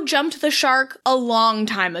 this show jumped the shark a long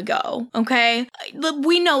time ago, okay?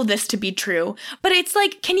 We know this to be true, but it's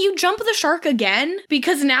like, can you jump the shark again?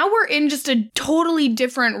 Because now we're in just a totally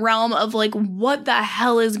different realm of, like, what the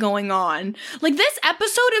hell is going on? Like, this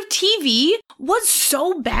episode of TV was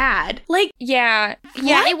so bad. Like, yeah,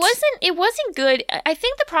 it wasn't good. I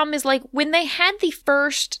think the problem is, like, when they had the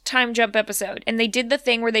first time jump episode and they did the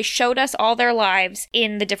thing where they showed us all their lives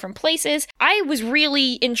in the different places, I was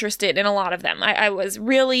really interested in a lot of them. I was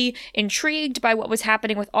really intrigued by what was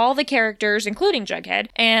happening with all the characters, including Jughead,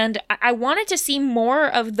 and I wanted to see more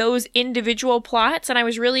of those individual plots, and I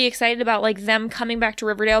was really excited about, like, them coming back to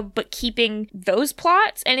Riverdale but keeping those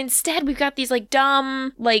plots, and instead we've got these, like,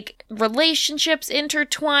 dumb, like, relationships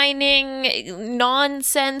intertwining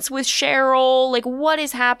nonsense with Cheryl. Like, what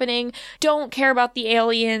is happening? Don't care about the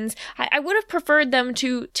aliens. I would have preferred them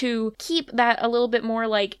to keep that a little bit more,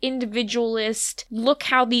 like, individualist, look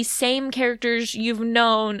how these same characters you've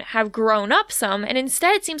known have grown up some, and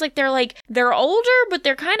instead it seems like they're older, but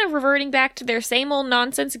they're kind of reverting back to their same old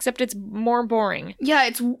nonsense, except it's more boring. Yeah,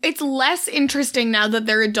 it's less interesting now that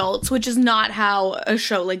they're adults, which is not how a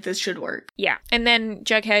show like this should work. Yeah, and then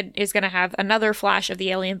Jughead is going to have another flash of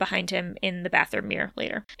the alien behind him in the bathroom mirror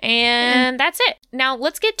later. And that's it. Now,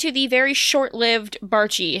 let's get to the very short-lived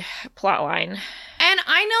Barchi plotline. And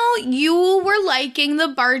I know you were liking the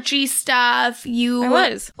Barchi stuff.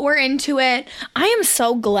 I were into it. I am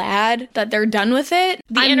so glad that they're done with it.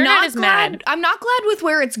 The internet is mad. I'm not glad with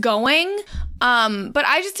where it's going. But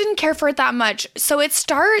I just didn't care for it that much. So it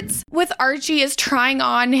starts with Archie is trying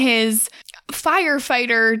on his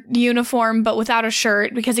firefighter uniform, but without a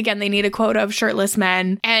shirt, because again, they need a quota of shirtless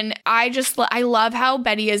men. And I love how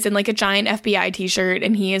Betty is in like a giant FBI t-shirt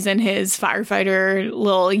and he is in his firefighter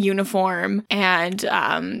little uniform, and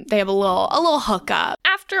they have a little hookup.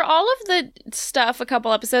 After all of the stuff a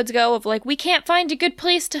couple episodes ago of like, we can't find a good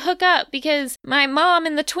place to hook up because my mom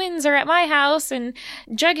and the twins are at my house and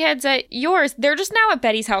Jughead's at yours, they're just now at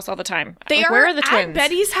Betty's house all the time. Where are the twins? At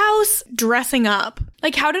Betty's house dressing up.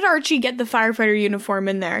 Like, how did Archie get the firefighter uniform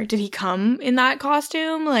in there? Did he come in that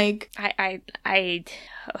costume? Like, I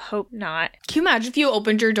hope not. Can you imagine if you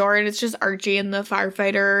opened your door and it's just Archie in the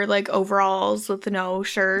firefighter, like, overalls with no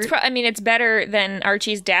shirt? It's better than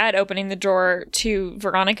Archie's dad opening the door to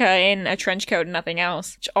Veronica in a trench coat and nothing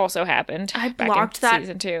else, which also happened. I blocked that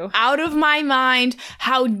season 2 out of my mind.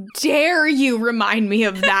 How dare you remind me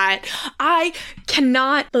of that? I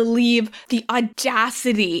cannot believe the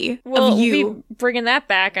audacity of you. We'll be bringing that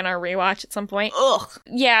back in our rewatch at some point. Ugh.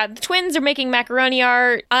 Yeah, the twins are making macaroni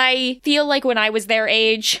art. I feel like when I was their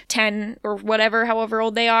age, 10 or whatever, however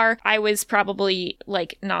old they are, I was probably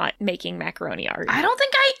like not making macaroni art. I don't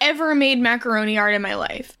think I ever made macaroni art in my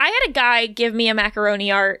life. I had a guy give me a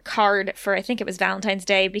macaroni art card for, I think it was Valentine's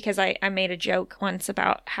Day, because I made a joke once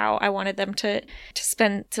about how I wanted them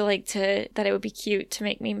that it would be cute to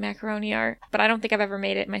make me macaroni art, but I don't think I've ever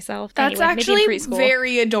made it myself. That's anyway, actually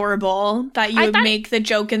very adorable that you would make the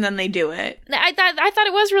joke and then they do it. I thought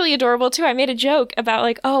it was really adorable too. I made a joke about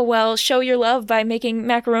like, oh well, show your love by making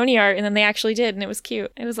macaroni art, and then they actually did, and it was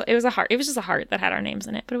cute. It was a heart. It was just a heart that had our names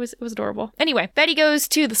in it, but it was adorable. Anyway, Betty goes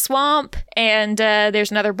to the swamp, and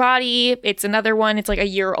there's another body. It's another one. It's like a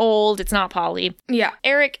year old. It's not Polly. Yeah.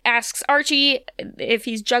 Eric asks Archie if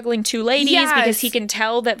he's juggling two ladies because he can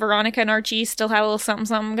tell that Veronica and Archie still have a little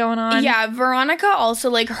something going on. Yeah, Veronica also,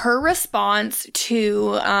 like, her response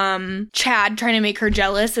to Chad trying to make her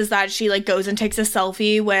jealous is that she like goes and takes a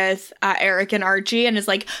selfie with Eric and Archie and is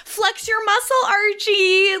like, flex your muscle,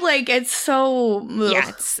 Archie. Like, it's so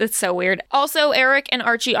yeah, it's so weird. Also, Eric and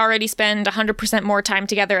Archie already spend 100% more time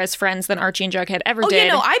together as friends than Archie and Jughead ever did.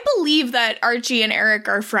 Yeah, no, I believe that Archie and Eric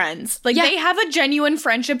are friends. Like, they have a genuine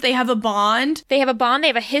friendship. They have a bond. They have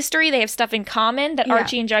a history. They have stuff in common that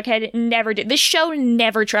Archie and Jughead never did. This show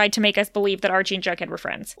never tried to make us believe that Archie and Jughead were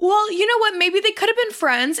friends. Well, you know what? Maybe they could have been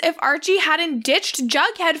friends if Archie hadn't ditched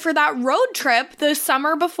Jughead for that road trip the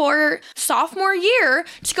summer before sophomore year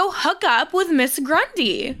to go hook up with Miss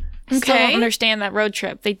Grundy. Still don't understand that road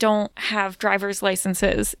trip. They don't have driver's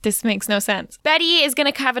licenses. This makes no sense. Betty is going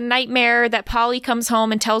to have a nightmare that Polly comes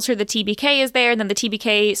home and tells her the TBK is there, and then the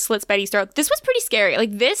TBK slits Betty's throat. This was pretty scary.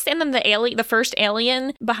 Like this, and then the first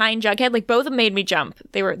alien behind Jughead, like both of them made me jump.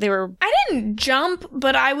 They were. I didn't jump,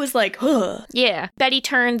 but I was like, ugh. Yeah. Betty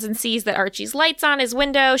turns and sees that Archie's light's on his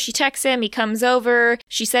window. She texts him. He comes over.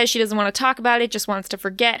 She says she doesn't want to talk about it, just wants to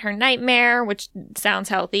forget her nightmare, which sounds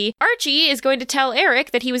healthy. Archie is going to tell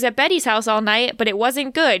Eric that he was at Betty's house all night, but it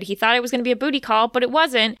wasn't good. He thought it was going to be a booty call, but it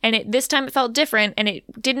wasn't, and this time it felt different, and it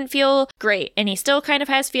didn't feel great, and he still kind of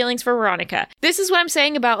has feelings for Veronica. This is what I'm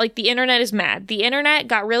saying about, like, the internet is mad. The internet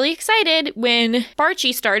got really excited when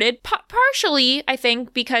Barchi started, partially, I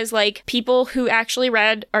think, because, like, people who actually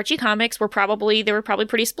read Archie comics were probably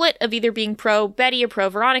pretty split of either being pro-Betty or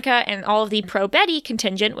pro-Veronica, and all of the pro-Betty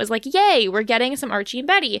contingent was like, yay, we're getting some Archie and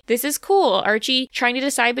Betty. This is cool. Archie trying to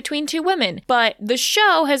decide between two women. But the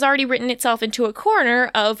show has already written itself into a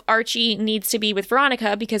corner of Archie needs to be with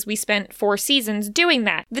Veronica because we spent 4 seasons doing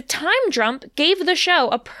that. The time jump gave the show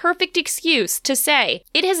a perfect excuse to say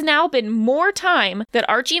it has now been more time that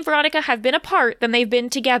Archie and Veronica have been apart than they've been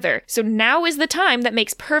together. So now is the time that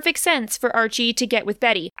makes perfect sense for Archie to get with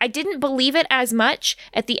Betty. I didn't believe it as much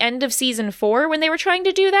at the end of season 4 when they were trying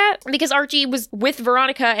to do that because Archie was with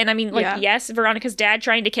Veronica, and I mean, like, yes, Veronica's dad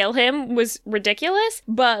trying to kill him was ridiculous,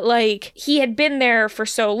 but like he had been there for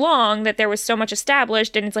so so long that there was so much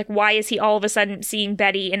established, and it's like, why is he all of a sudden seeing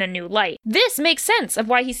Betty in a new light? This makes sense of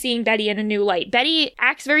why he's seeing Betty in a new light. Betty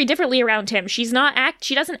acts very differently around him. She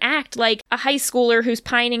doesn't act like a high schooler who's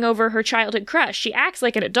pining over her childhood crush. She acts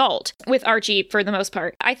like an adult with Archie for the most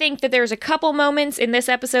part. I think that there's a couple moments in this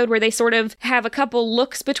episode where they sort of have a couple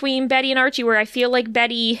looks between Betty and Archie where I feel like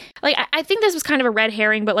Betty, like, I think this was kind of a red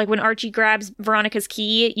herring, but like when Archie grabs Veronica's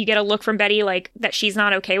key, you get a look from Betty like that she's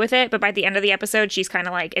not okay with it, but by the end of the episode, she's kind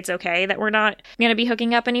of like, it's okay that we're not gonna be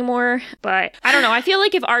hooking up anymore. But I don't know. I feel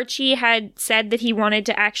like if Archie had said that he wanted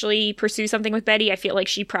to actually pursue something with Betty, I feel like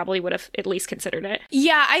she probably would have at least considered it.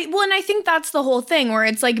 Yeah, and I think that's the whole thing where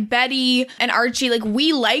it's like Betty and Archie, like,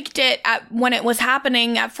 we liked it when it was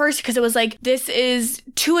happening at first because it was like, this is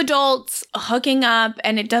two adults hooking up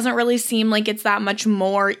and it doesn't really seem like it's that much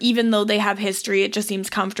more, even though they have history, it just seems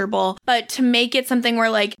comfortable. But to make it something where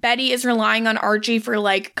like Betty is relying on Archie for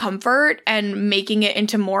like comfort and making it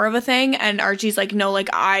into more of a thing, and Archie's like, no, like,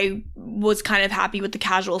 I was kind of happy with the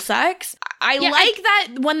casual sex. I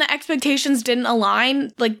that when the expectations didn't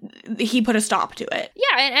align, like, he put a stop to it.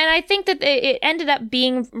 Yeah, and I think that it ended up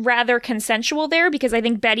being rather consensual there because I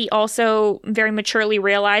think Betty also very maturely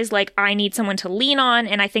realized, like, I need someone to lean on,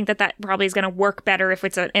 and I think that probably is going to work better if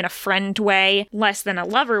it's in a friend way, less than a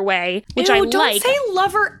lover way, which I like. Don't say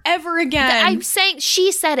lover ever again. I'm saying,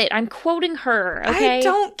 she said it. I'm quoting her, okay? I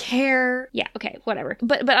don't care. Yeah, okay, whatever.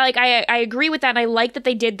 But like, I agree with that, and I like that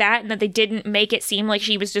they did that, and that they didn't make it seem like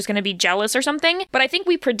she was just going to be jealous or something. But I think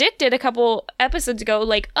we predicted a couple episodes ago,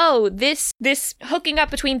 like, oh, this hooking up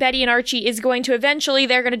between Betty and Archie is going to eventually,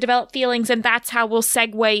 they're going to develop feelings, and that's how we'll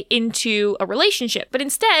segue into a relationship. But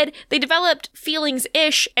instead, they developed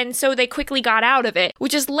feelings-ish, and so they quickly got out of it,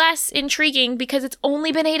 which is less intriguing because it's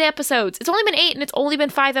only been 8 episodes. It's only been 8, and it's only been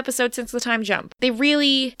 5 episodes since the time jump. They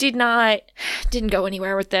really didn't go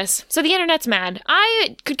anywhere with this. So the internet's mad.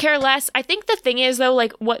 I could care less. I think the thing is, though,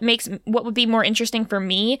 like, what would be more interesting for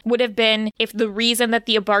me would have been if the reason that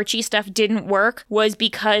the Abarchi stuff didn't work was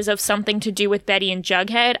because of something to do with Betty and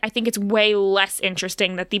Jughead. I think it's way less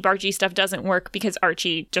interesting that the Abarchi stuff doesn't work because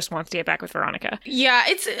Archie just wants to get back with Veronica. Yeah,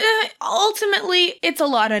 it's ultimately it's a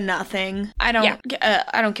lot of nothing. I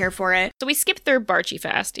don't care for it. So we skipped through Barchi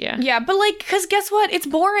fast, yeah. Yeah, but like, because guess what? It's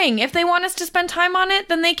boring. If they want us to spend time on it,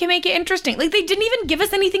 then they can make it interesting. Like, they didn't even give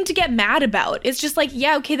us anything to get mad about. It's just like,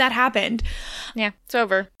 yeah, okay, that happened. Yeah, it's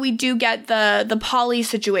over. We do get the Polly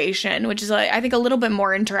situation, which is, I think, a little bit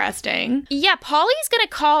more interesting. Yeah, Polly's gonna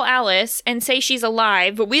call Alice and say she's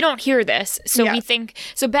alive, but we don't hear this. So we think,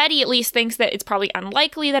 so Betty at least thinks that it's probably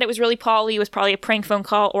unlikely that it was really Polly. It was probably a prank phone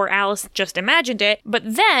call, or Alice just imagined it. But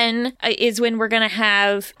then is when we're gonna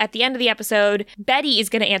have, at the end of the episode, Betty is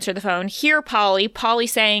gonna answer the phone, hear Polly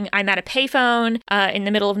saying, I'm at a payphone in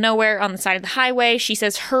the middle of nowhere on the side of the highway. She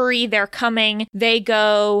says, hurry, they're coming. They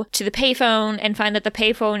go to the payphone and find that the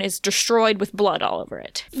payphone is destroyed with blood all over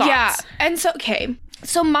it. Thoughts? Yeah, and so, okay.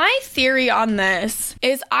 So my theory on this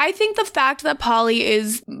is I think the fact that Polly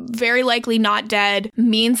is very likely not dead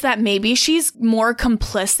means that maybe she's more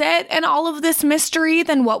complicit in all of this mystery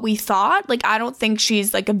than what we thought. Like, I don't think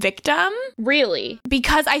she's like a victim. Really?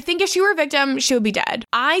 Because I think if she were a victim, she would be dead.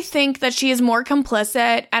 I think that she is more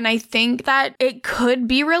complicit, and I think that it could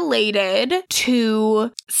be related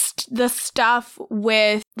to the stuff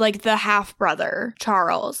with like the half-brother,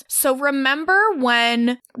 Charles. So remember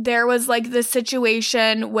when there was like this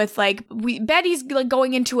situation with like Betty's like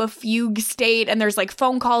going into a fugue state, and there's like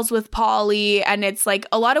phone calls with Polly, and it's like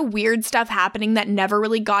a lot of weird stuff happening that never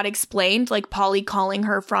really got explained, like Polly calling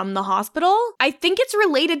her from the hospital. I think it's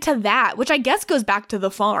related to that, which I guess goes back to the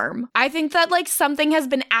farm. I think that like something has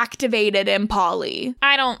been activated in Polly.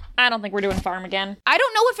 I don't think we're doing farm again. I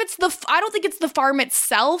don't know if it's I don't think it's the farm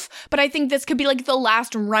itself, but I think this could be like the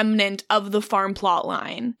last remnant of the farm plot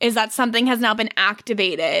line, is that something has now been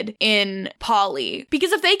activated in Polly.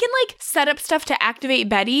 Because if they can like set up stuff to activate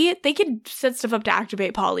Betty, they can set stuff up to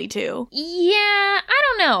activate Polly too. Yeah, I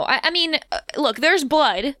don't know. I mean, look, there's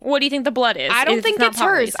blood. What do you think the blood is? I don't think it's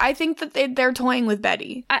hers. I think that they're toying with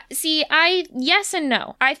Betty. Yes and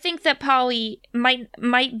no. I think that Polly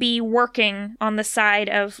might be working on the side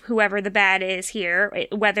of whoever the bad is here,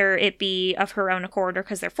 whether it be of her own accord or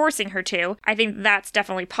because they're forcing her to. I think that's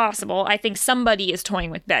definitely possible. I think somebody is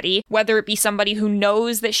toying with Betty, whether it be somebody who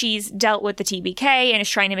knows that she's dealt with the TBK, TBK and is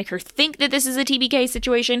trying to make her think that this is a TBK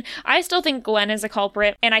situation. I still think Glenn is a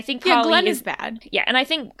culprit, and I think Polly Glenn is bad. Yeah, and I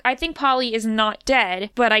think Polly is not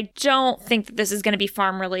dead, but I don't think that this is going to be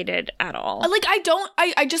farm related at all. Like,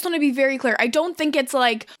 I just want to be very clear. I don't think it's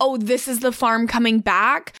like, oh, this is the farm coming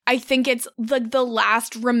back. I think it's like the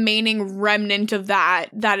last remaining remnant of that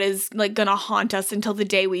is like gonna haunt us until the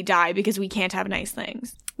day we die because we can't have nice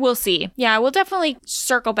things. We'll see. Yeah, we'll definitely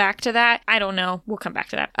circle back to that. I don't know. We'll come back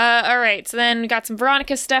to that. All right. So then we got some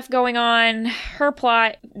Veronica stuff going on. Her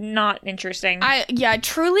plot, not interesting.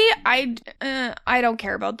 Truly, I don't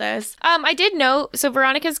care about this. I did note, so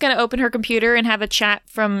Veronica's going to open her computer and have a chat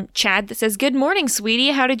from Chad that says, "Good morning,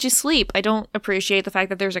 sweetie. How did you sleep?" I don't appreciate the fact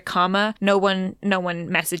that there's a comma. No one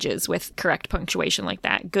messages with correct punctuation like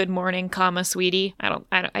that. Good morning, comma, sweetie.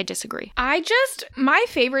 I disagree. My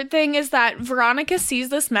favorite thing is that Veronica sees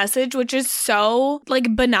this message, which is so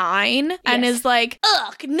like benign, and is like,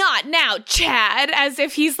 ugh, not now, Chad, as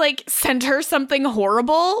if he's like sent her something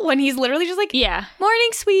horrible when he's literally just like, yeah, morning,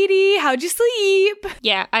 sweetie, how'd you sleep?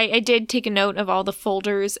 Yeah, I did take a note of all the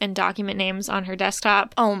folders and document names on her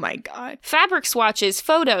desktop. Oh my god. Fabric swatches,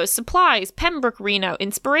 photos, supplies, Pembroke Reno,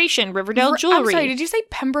 inspiration, Riverdale jewelry. I'm sorry, did you say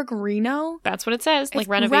Pembroke Reno? That's what it says, like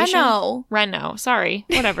renovation. Reno, sorry,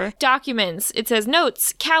 whatever. Documents, it says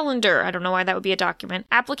notes, calendar, I don't know why that would be a document.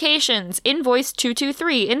 Applications, invoice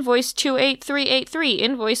 223, invoice 28383,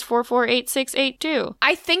 invoice 448682.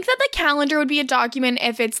 I think that the calendar would be a document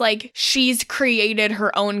if it's like she's created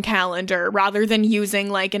her own calendar rather than using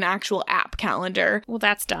like an actual app calendar. Well,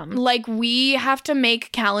 that's dumb. Like, we have to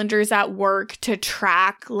make calendars at work to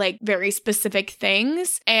track like very specific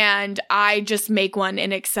things, and I just make one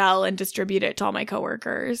in Excel and distribute it to all my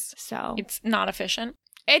coworkers. So it's not efficient.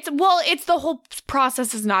 It's the whole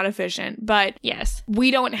process is not efficient, but yes,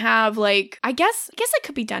 we don't have like, I guess it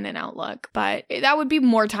could be done in Outlook, but that would be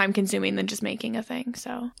more time consuming than just making a thing.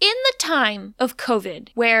 So in the time of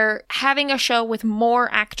COVID, where having a show with more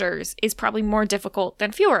actors is probably more difficult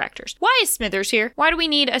than fewer actors. Why is Smithers here? Why do we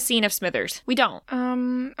need a scene of Smithers? We don't. I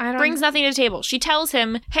don't. Brings nothing to the table. She tells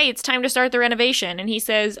him, hey, it's time to start the renovation. And he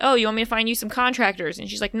says, oh, you want me to find you some contractors? And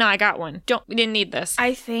she's like, no, I got one. We didn't need this.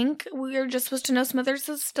 I think we are just supposed to know Smithers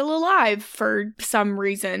is still alive for some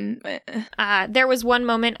reason. There was one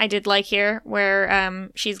moment I did like here where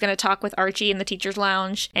she's going to talk with Archie in the teacher's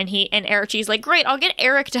lounge, and Archie's like, great, I'll get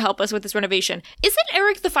Eric to help us with this renovation. Isn't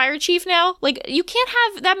Eric the fire chief now? Like, you can't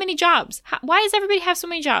have that many jobs. Why does everybody have so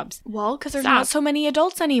many jobs? Well, because there's not so many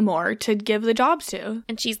adults anymore to give the jobs to.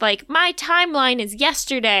 And she's like, my timeline is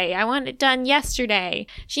yesterday. I want it done yesterday.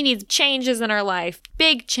 She needs changes in her life.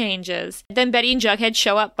 Big changes. Then Betty and Jughead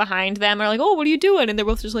show up behind them and are like, oh, what are you doing? And they're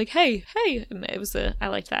both just like, hey. And it was I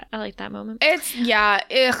liked that. I liked that moment.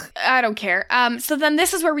 I don't care. So then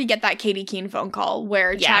this is where we get that Katie Keene phone call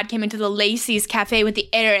where Chad came into the Lacey's cafe with the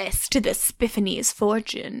heiress to the Spiffany's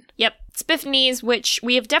fortune. Yep. Spiffany's, which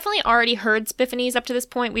we have definitely already heard Spiffany's up to this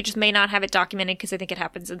point. We just may not have it documented because I think it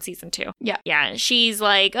happens in season 2. Yeah. Yeah. She's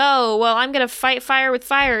like, oh, well, I'm going to fight fire with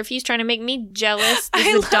fire if he's trying to make me jealous. This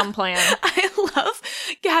is a dumb plan. I love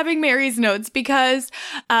having Mary's notes because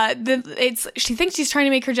she thinks she's trying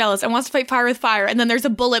to make her jealous and wants to fight fire with fire. And then there's a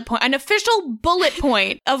bullet point, an official bullet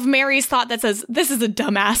point of Mary's thought that says, this is a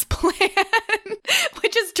dumbass plan,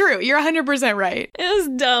 which is true. You're 100% right. It was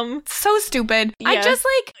dumb. So stupid. Yeah. I just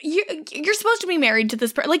you're supposed to be married to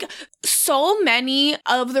this person. Like, so many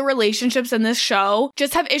of the relationships in this show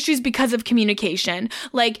just have issues because of communication.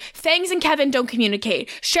 Like, Fangs and Kevin don't communicate.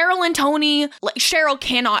 Cheryl and Tony, Cheryl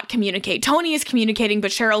cannot communicate. Tony is communicating, but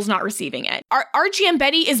Cheryl's not receiving it. Archie and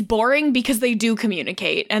Betty is boring because they do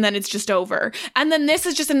communicate, and then it's just over. And then this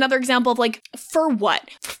is just another example of for what?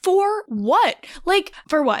 For what?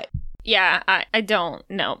 For what? Yeah, I don't.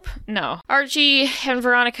 Nope. No. Archie and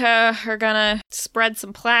Veronica are gonna spread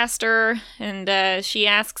some plaster, and she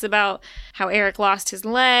asks about how Eric lost his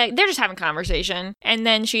leg. They're just having conversation. And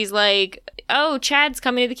then she's like, oh, Chad's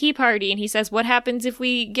coming to the key party. And he says, what happens if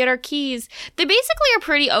we get our keys? They basically are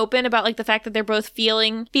pretty open about the fact that they're both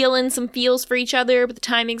feeling some feels for each other, but the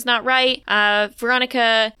timing's not right.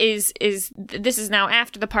 Veronica this is now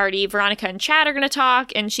after the party. Veronica and Chad are gonna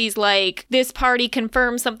talk, and she's like, this party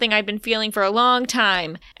confirms something I've been feeling for a long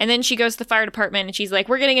time. And then she goes to the fire department and she's like,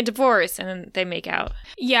 we're getting a divorce, and then they make out.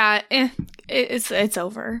 Yeah, it's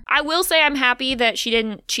over. I will say I'm happy that she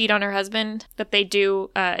didn't cheat on her husband, that they do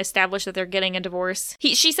establish that they're getting a divorce.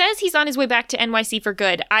 She says he's on his way back to NYC for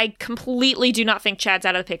good. I completely do not think Chad's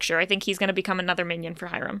out of the picture. I think he's going to become another minion for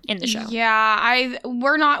Hiram in the show. Yeah,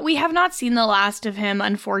 we have not seen the last of him,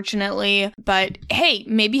 unfortunately, but hey,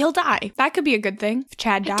 maybe he'll die. That could be a good thing if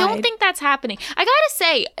Chad died. I don't think that's happening. I gotta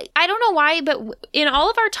say, I don't know why, but in all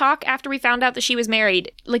of our talk after we found out that she was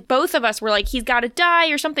married, like both of us were like, he's gotta die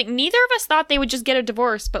or something. Neither of us thought they would just get a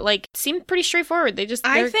divorce, but like it seemed pretty straightforward.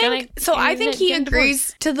 I think he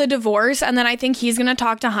agrees to the divorce, and then I think he's gonna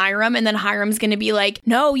talk to Hiram, and then Hiram's gonna be like,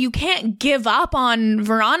 no, you can't give up on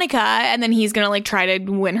Veronica, and then he's gonna like try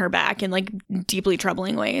to win her back in like deeply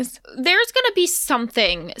troubling ways. There's gonna be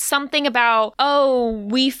something about, oh,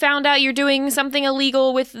 we found out you're doing something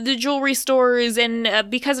illegal with the jewelry stores, and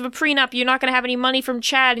because of a prenup, you're not gonna have any money from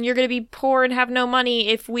Chad, and you're gonna be poor and have no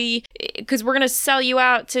money because we're gonna sell you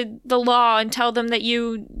out to the law and tell them that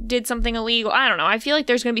you did something illegal. I don't know. I feel like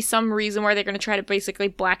there's gonna be some reason where they're gonna try to basically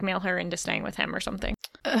blackmail her into staying with him or something.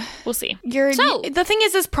 We'll see. The thing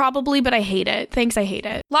is probably, but I hate it. Thanks, I hate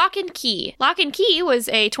it. Lock and Key. Lock and Key was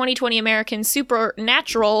a 2020 American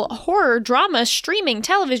supernatural horror drama streaming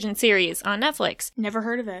television series on Netflix. Never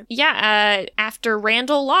heard of it. Yeah, after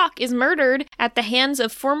Randall Locke is murdered at the hands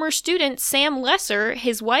of former student Sam Lesser,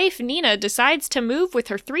 his wife Nina decides to move with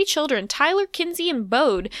her 3 children, Tyler, Kinsey, and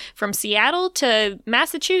Bode, from Seattle to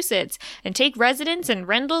Massachusetts and take residence in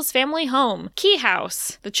Randall's family home, Key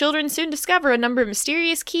House. The children soon discover a number of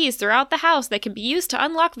mysterious keys throughout the house that can be used to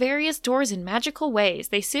unlock various doors in magical ways.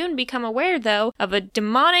 They soon become aware, though, of a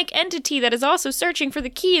demonic entity that is also searching for the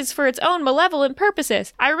keys for its own malevolent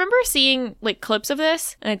purposes. I remember seeing like clips of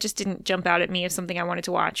this, and it just didn't jump out at me as something I wanted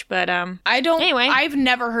to watch. But Anyway, I've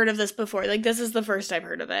never heard of this before. Like, this is the first I've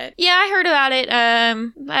heard of it. Yeah, I heard about it.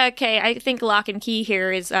 Okay, I think Lock and Key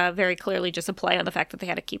here is very clearly just a play on the fact that they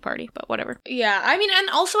had a key party, but whatever. Yeah, I mean, and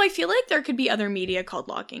also I feel like there could be other media called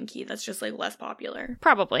Lock and Key that's just like less popular.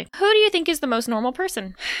 Probably. Who do you think is the most normal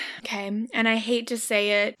person? Okay, and I hate to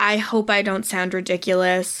say it. I hope I don't sound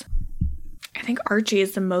ridiculous. I think Archie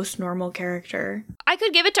is the most normal character. I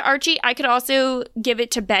could give it to Archie. I could also give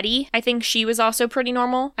it to Betty. I think she was also pretty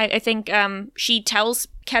normal. I think she tells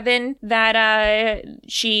Kevin that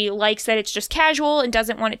she likes that it's just casual and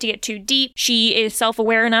doesn't want it to get too deep. She is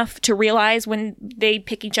self-aware enough to realize when they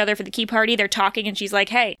pick each other for the key party, they're talking and she's like,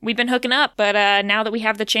 hey, we've been hooking up, but now that we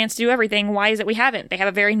have the chance to do everything, why is it we haven't? They have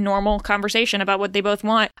a very normal conversation about what they both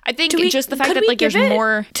want. I think just the fact that like there's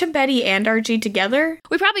more to Betty and Archie together.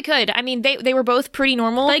 We probably could. I mean, they were both pretty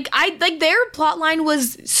normal. Like their plot line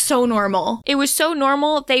was so normal. It was so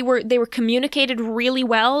normal. They were communicated really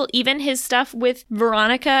well. Even his stuff with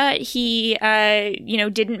Veronica, he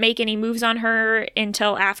didn't make any moves on her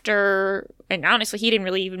until after, and honestly, he didn't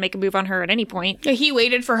really even make a move on her at any point. He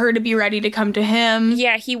waited for her to be ready to come to him.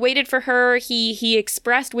 Yeah, he waited for her. He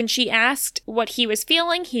expressed when she asked what he was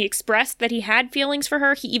feeling. He expressed that he had feelings for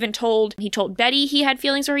her. He told Betty he had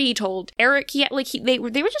feelings for her. He told Eric they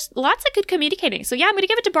were just lots of good communicating. So yeah, I'm gonna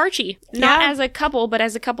give it to Barchi. Not as a couple, but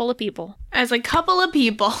as a couple of people. As a couple of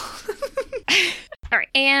people. All right,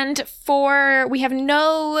 and we have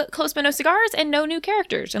no Close But No Cigars and no new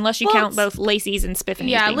characters, unless you count both Lacey's and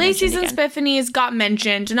Spiffany's. Yeah, Lacey's and Spiffany's got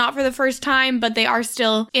mentioned, not for the first time, but they are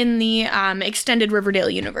still in the extended Riverdale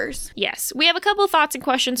universe. Yes, we have a couple of thoughts and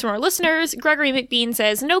questions from our listeners. Gregory McBean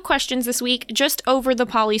says, no questions this week, just over the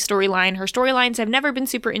Polly storyline. Her storylines have never been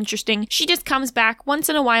super interesting. She just comes back once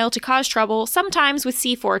in a while to cause trouble, sometimes with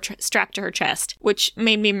C4 strapped to her chest, which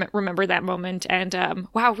made me remember that moment. And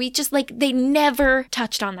wow, we just they never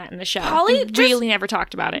touched on that in the show. Polly really never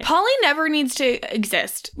talked about it. Polly never needs to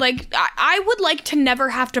exist. Like, I would like to never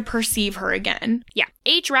have to perceive her again. Yeah.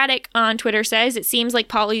 H. Raddick on Twitter says, it seems like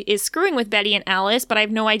Polly is screwing with Betty and Alice, but I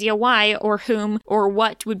have no idea why or whom or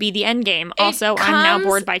what would be the end game. Also, I'm now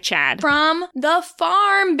bored by Chad. From the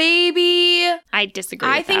farm, baby. I disagree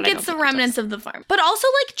with I think it's the remnants of the farm. But also,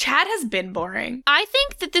 Chad has been boring. I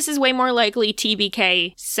think that this is way more likely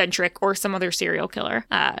TBK-centric or some other serial killer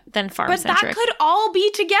than farm-centric. But that could all be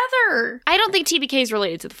together. I don't think TBK is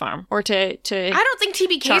related to the farm or to I don't think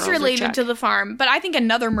TBK is related to the farm, but I think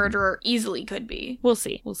another murderer easily could be. We'll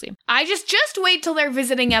see. I just wait till they're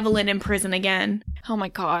visiting Evelyn in prison again. Oh my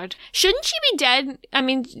god. Shouldn't she be dead? I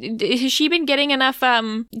mean, has she been getting enough,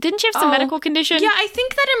 didn't she have some medical condition? Yeah, I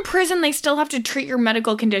think that in prison they still have to treat your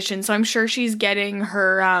medical condition, so I'm sure she's getting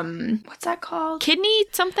her, what's that called? Kidney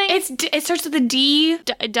something? It starts with a D.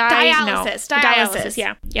 Dialysis. No. Dialysis.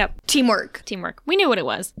 Yeah. Yep. Teamwork. We knew what it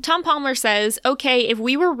was. Tom Palmer says, okay, if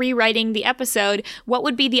we were rewriting the episode, what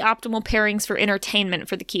would be the optimal pairings for entertainment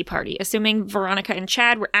for the Key Party, assuming Veronica and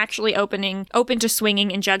Chad were actually open to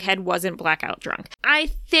swinging and Jughead wasn't blackout drunk? I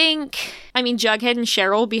mean, Jughead and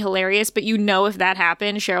Cheryl would be hilarious, but if that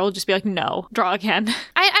happened, Cheryl would just be like, no, draw again.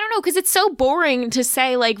 I don't know, because it's so boring to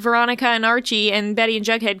say, like, Veronica and Archie and Betty and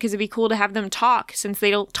Jughead, because it'd be cool to have them talk since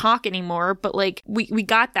they don't talk anymore. But, like, we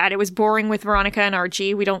got that. It was boring with Veronica and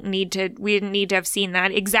Archie. We didn't need to have seen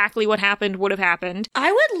that. Exactly what happened would have happened.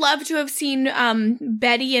 I would love to have seen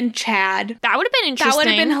Betty and Chad. That would have been interesting. That would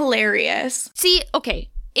have been hilarious. See, okay.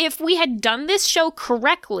 If we had done this show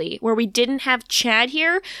correctly, where we didn't have Chad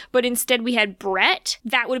here, but instead we had Brett,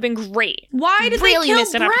 that would have been great. Why did they kill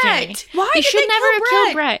Brett? Why did they never have kill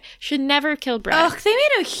killed Brett? Should never have killed Brett. Ugh, they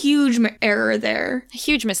made a huge error there. A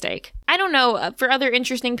huge mistake. I don't know. For other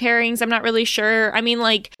interesting pairings, I'm not really sure. I mean,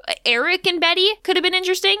 like, Eric and Betty could have been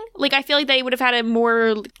interesting. Like, I feel like they would have had a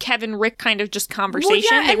more Kevin Rick kind of just conversation.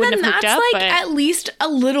 Well, yeah, they wouldn't have hooked up. Like, at least a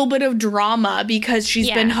little bit of drama because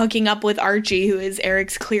she's been hooking up with Archie, who is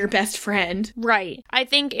Eric's clear best friend. Right. I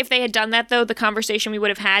think if they had done that, though, the conversation we would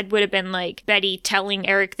have had would have been like Betty telling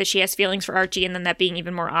Eric that she has feelings for Archie, and then that being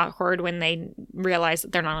even more awkward when they realize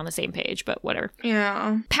that they're not on the same page, but whatever.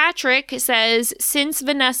 Yeah. Patrick says, since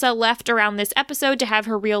Vanessa left around this episode to have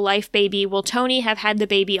her real life baby, will Tony have had the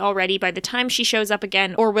baby already by the time she shows up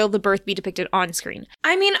again, or will the birth be depicted on screen?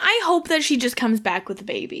 I mean, I hope that she just comes back with the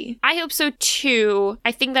baby. I hope so too.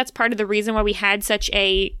 I think that's part of the reason why we had such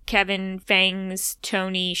a Kevin, Fangs,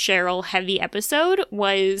 Tony, Cheryl heavy episode,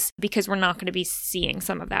 was because we're not going to be seeing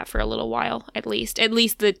some of that for a little while, at least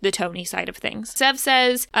the Tony side of things. Sev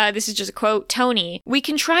says, this is just a quote, Tony, we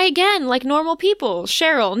can try again like normal people.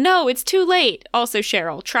 Cheryl, no, it's too late. Also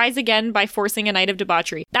Cheryl, tries again by forcing a night of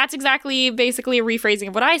debauchery. That's exactly basically a rephrasing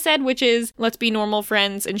of what I said, which is, let's be normal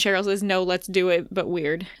friends. And Cheryl says, no, let's do it, but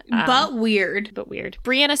weird. But weird.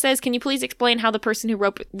 Brianna says, can you please explain how the person who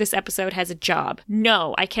wrote this episode has a job?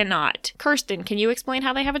 No, I cannot. Kirsten, can you explain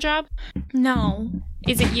how they have a job? No.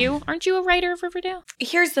 Is it you? Aren't you a writer of Riverdale?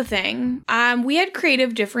 Here's the thing. We had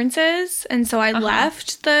creative differences, and so I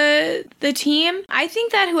left the team. I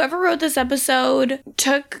think that whoever wrote this episode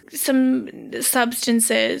took some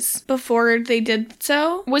substances before they did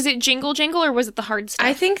so. Was it Jingle Jangle or was it the hard stuff?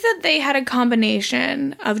 I think that they had a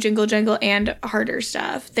combination of Jingle Jangle and harder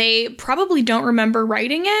stuff. They probably don't remember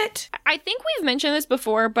writing it. I think we've mentioned this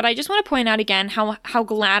before, but I just want to point out again how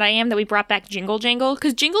glad I am that we brought back Jingle Jangle,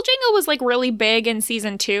 because Jingle Jangle was like really big in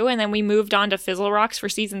season 2, and then we moved on to Fizzle Rocks for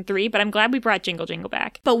season 3, but I'm glad we brought Jingle Jangle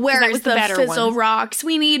back. But where is the Fizzle Rocks?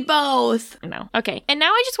 We need both. No. Okay. And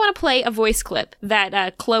now I just want to play a voice clip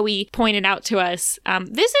that Chloe pointed out to us.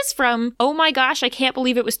 This is from, oh my gosh, I can't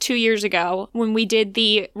believe it was 2 years ago when we did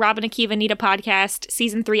the Robin Akiva Nita podcast,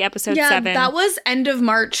 season 3, episode 7. Yeah, that was end of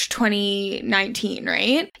March 2019,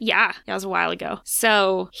 right? Yeah, that was a while ago.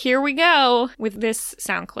 So here we go with this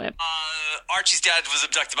sound clip. Archie's dad was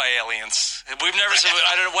abducted by aliens. We've never seen,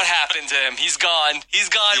 I don't know what happened to him. He's gone.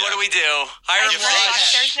 Yeah. What do we do?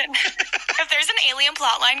 If there's an alien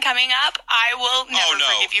plotline coming up, I will never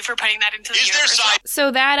forgive you for putting that into the universe.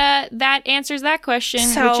 So that answers that question,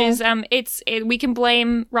 which is we can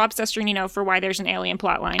blame Rob Cesternino for why there's an alien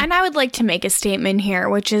plotline. And I would like to make a statement here,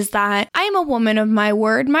 which is that I am a woman of my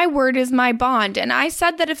word. My word is my bond. And I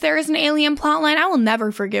said that if there is an alien plotline, I will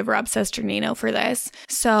never forgive Rob Cesternino for this.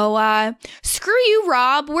 So, screw you,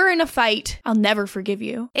 Rob. We're in a fight. I'll never forgive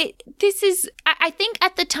you. I think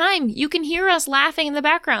at the time, you can hear us laughing in the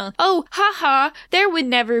background. Oh, haha, there would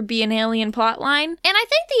never be an alien plotline. And I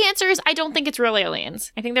think the answer is, I don't think it's real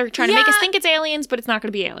aliens. I think they're trying to make us think it's aliens, but it's not going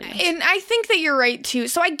to be aliens. And I think that you're right, too.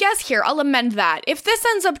 So I guess here, I'll amend that. If this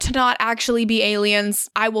ends up to not actually be aliens,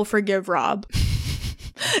 I will forgive Rob.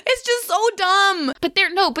 It's just so dumb. But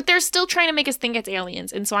they're still trying to make us think it's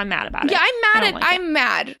aliens, and so I'm mad about it. Yeah, I'm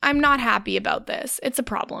mad. I'm not happy about this. It's a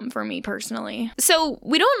problem for me personally. So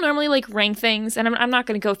we don't normally rank things, and I'm not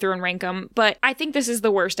going to go through and rank them, but I think this is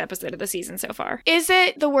the worst episode of the season so far. Is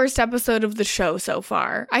it the worst episode of the show so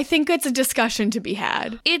far? I think it's a discussion to be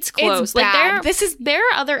had. It's close. It's bad. There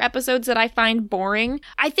are other episodes that I find boring.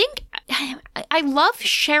 I think I love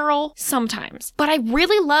Cheryl sometimes, but I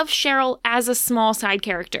really love Cheryl as a small side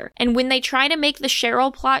character. And when they try to make the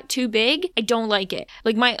Cheryl plot too big, I don't like it.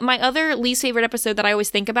 Like my other least favorite episode that I always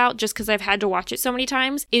think about, just because I've had to watch it so many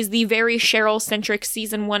times, is the very Cheryl-centric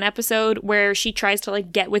season 1 episode where she tries to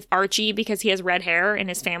like get with Archie because he has red hair and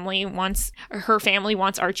her family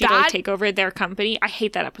wants Archie to like, take over their company. I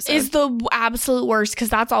hate that episode. Is the absolute worst, because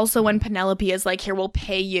that's also when Penelope is like, here, we'll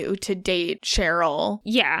pay you to date Cheryl.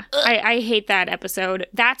 Yeah, I hate that episode.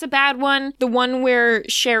 That's a bad one. The one where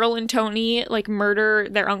Cheryl and Tony like murder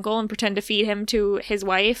their uncle and pretend to feed him to his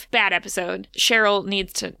wife. Bad episode. Cheryl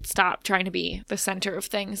needs to stop trying to be the center of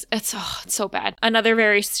things. It's so bad. Another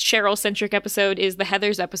very Cheryl-centric episode is the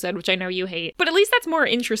Heathers episode, which I know you hate, but at least that's more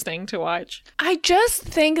interesting to watch. I just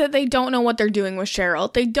think that they don't know what they're doing with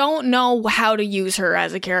Cheryl. They don't know how to use her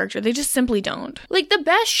as a character. They just simply don't. Like, the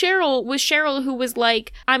best Cheryl was Cheryl who was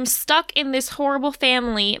like, I'm stuck in this horrible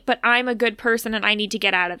family, but I'm a good person and I need to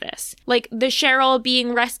get out of this. Like, the Cheryl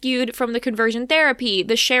being rescued from the conversion therapy,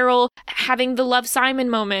 the Cheryl having the Love Simon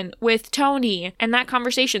moment with Tony and that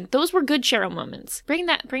conversation. Those were good Cheryl moments. Bring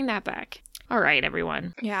that back. All right,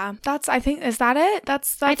 everyone. Yeah, I think, is that it?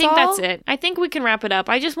 That's I think all? that's it. I think we can wrap it up.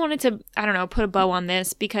 I just wanted to, I don't know, put a bow on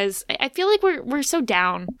this because I feel like we're so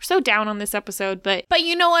down. We're so down on this episode, but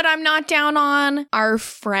you know what I'm not down on? Our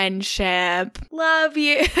friendship. Love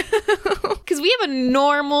you. Because we have a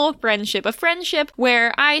normal friendship, a friendship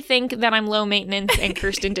where I think that I'm low maintenance and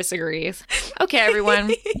Kirsten disagrees. Okay,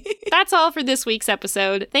 everyone. That's all for this week's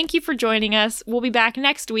episode. Thank you for joining us. We'll be back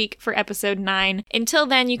next week for episode 9. Until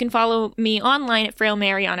then, you can follow me online at Frail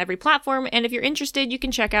Mary on every platform, and if you're interested, you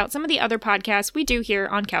can check out some of the other podcasts we do here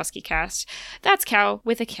on KowskiCast. That's Cow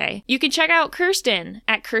with a K. You can check out Kirsten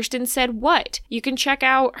at Kirsten Said What. You can check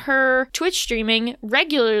out her Twitch streaming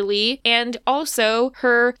regularly, and also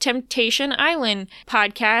her Temptation Island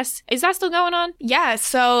podcast. Is that still going on? Yeah,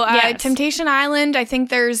 so Yes. Temptation Island, I think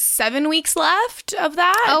there's 7 weeks left of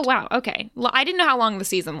that. Oh, wow. Okay. Well, I didn't know how long the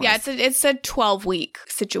season was. Yeah, it's a 12-week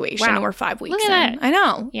situation. Wow. We're 5 weeks Look at in. that. I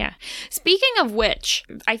know. Yeah. Speaking of which,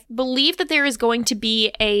 I believe that there is going to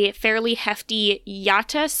be a fairly hefty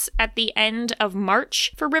hiatus at the end of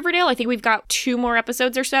March for Riverdale. I think we've got 2 more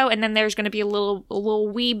episodes or so, and then there's going to be a little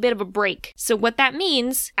wee bit of a break. So what that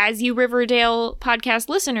means, as you Riverdale podcast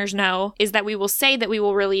listeners know, is that we will say that we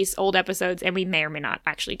will release old episodes, and we may or may not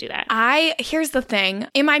actually do that. Here's the thing.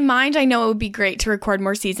 In my mind, I know it would be great to record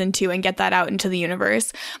more season 2 and get that out into the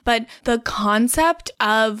universe, but the concept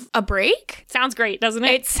of a break? Sounds great, doesn't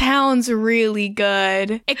it? It sounds really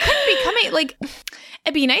good. It couldn't be coming, like,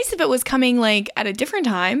 it'd be nice if it was coming, like, at a different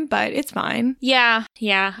time, but it's fine. Yeah.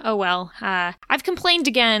 Oh well. I've complained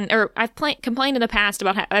again, or I've complained in the past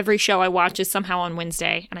about how every show I watch is somehow on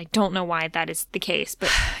Wednesday, and I don't know why that is the case,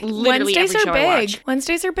 but literally Wednesdays every show are I big. watch.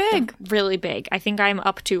 Wednesdays are big. Really big. I think I'm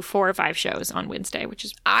up to 4 or 5 shows on Wednesday, which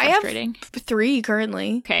is I have frustrating. 3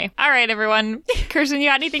 currently. Okay. All right, everyone. Kirsten, you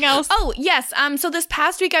got anything else? Oh, yes. So this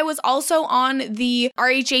past week I was also on the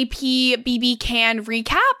RHAP BB Can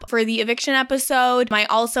recap for the eviction episode. I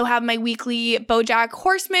also have my weekly BoJack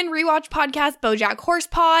Horseman rewatch podcast, BoJack Horse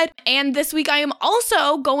Pod. And this week I am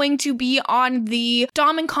also going to be on the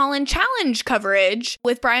Dom and Colin challenge coverage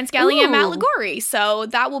with Brian Scally and Matt Ligori. So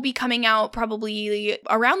that will be coming out probably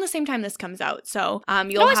around the same time this comes out. So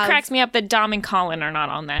It always cracks me up that Dom and Colin are not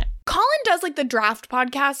on that. Colin does like the draft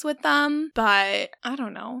podcast with them, but I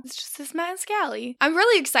don't know. It's just this Matt and Scally. I'm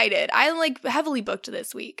really excited. I like heavily booked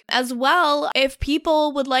this week. As well, if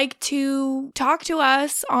people would like to talk to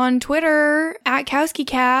us on Twitter at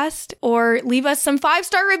KowskiCast or leave us some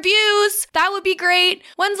 5-star reviews, that would be great.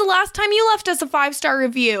 When's the last time you left us a 5-star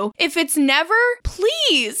review? If it's never,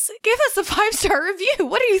 please give us a 5-star review.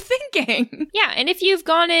 What are you thinking? Yeah, and if you've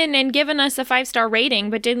gone in and given us a 5-star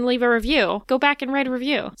rating but didn't leave a review, go back and write a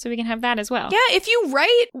review so we can have that as well. Yeah, if you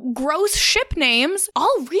write gross ship names,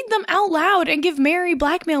 I'll read them out loud and give Mary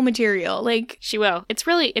blackmail material. Like, She will. It's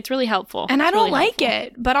really helpful. and I It's don't really like helpful.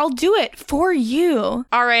 it, but I'll do it for you.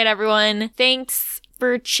 All right, everyone. Thanks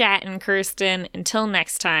for chatting, Kirsten. Until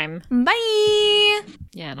next time. Bye.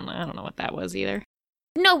 Yeah, I don't know what that was either.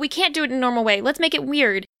 No, we can't do it in a normal way. Let's make it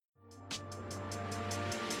weird.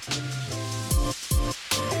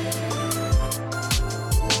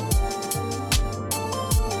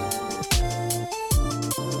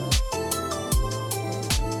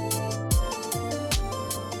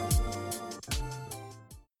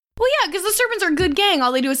 Well, yeah, because the Serpents are a good gang.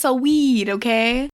 All they do is sell weed, okay?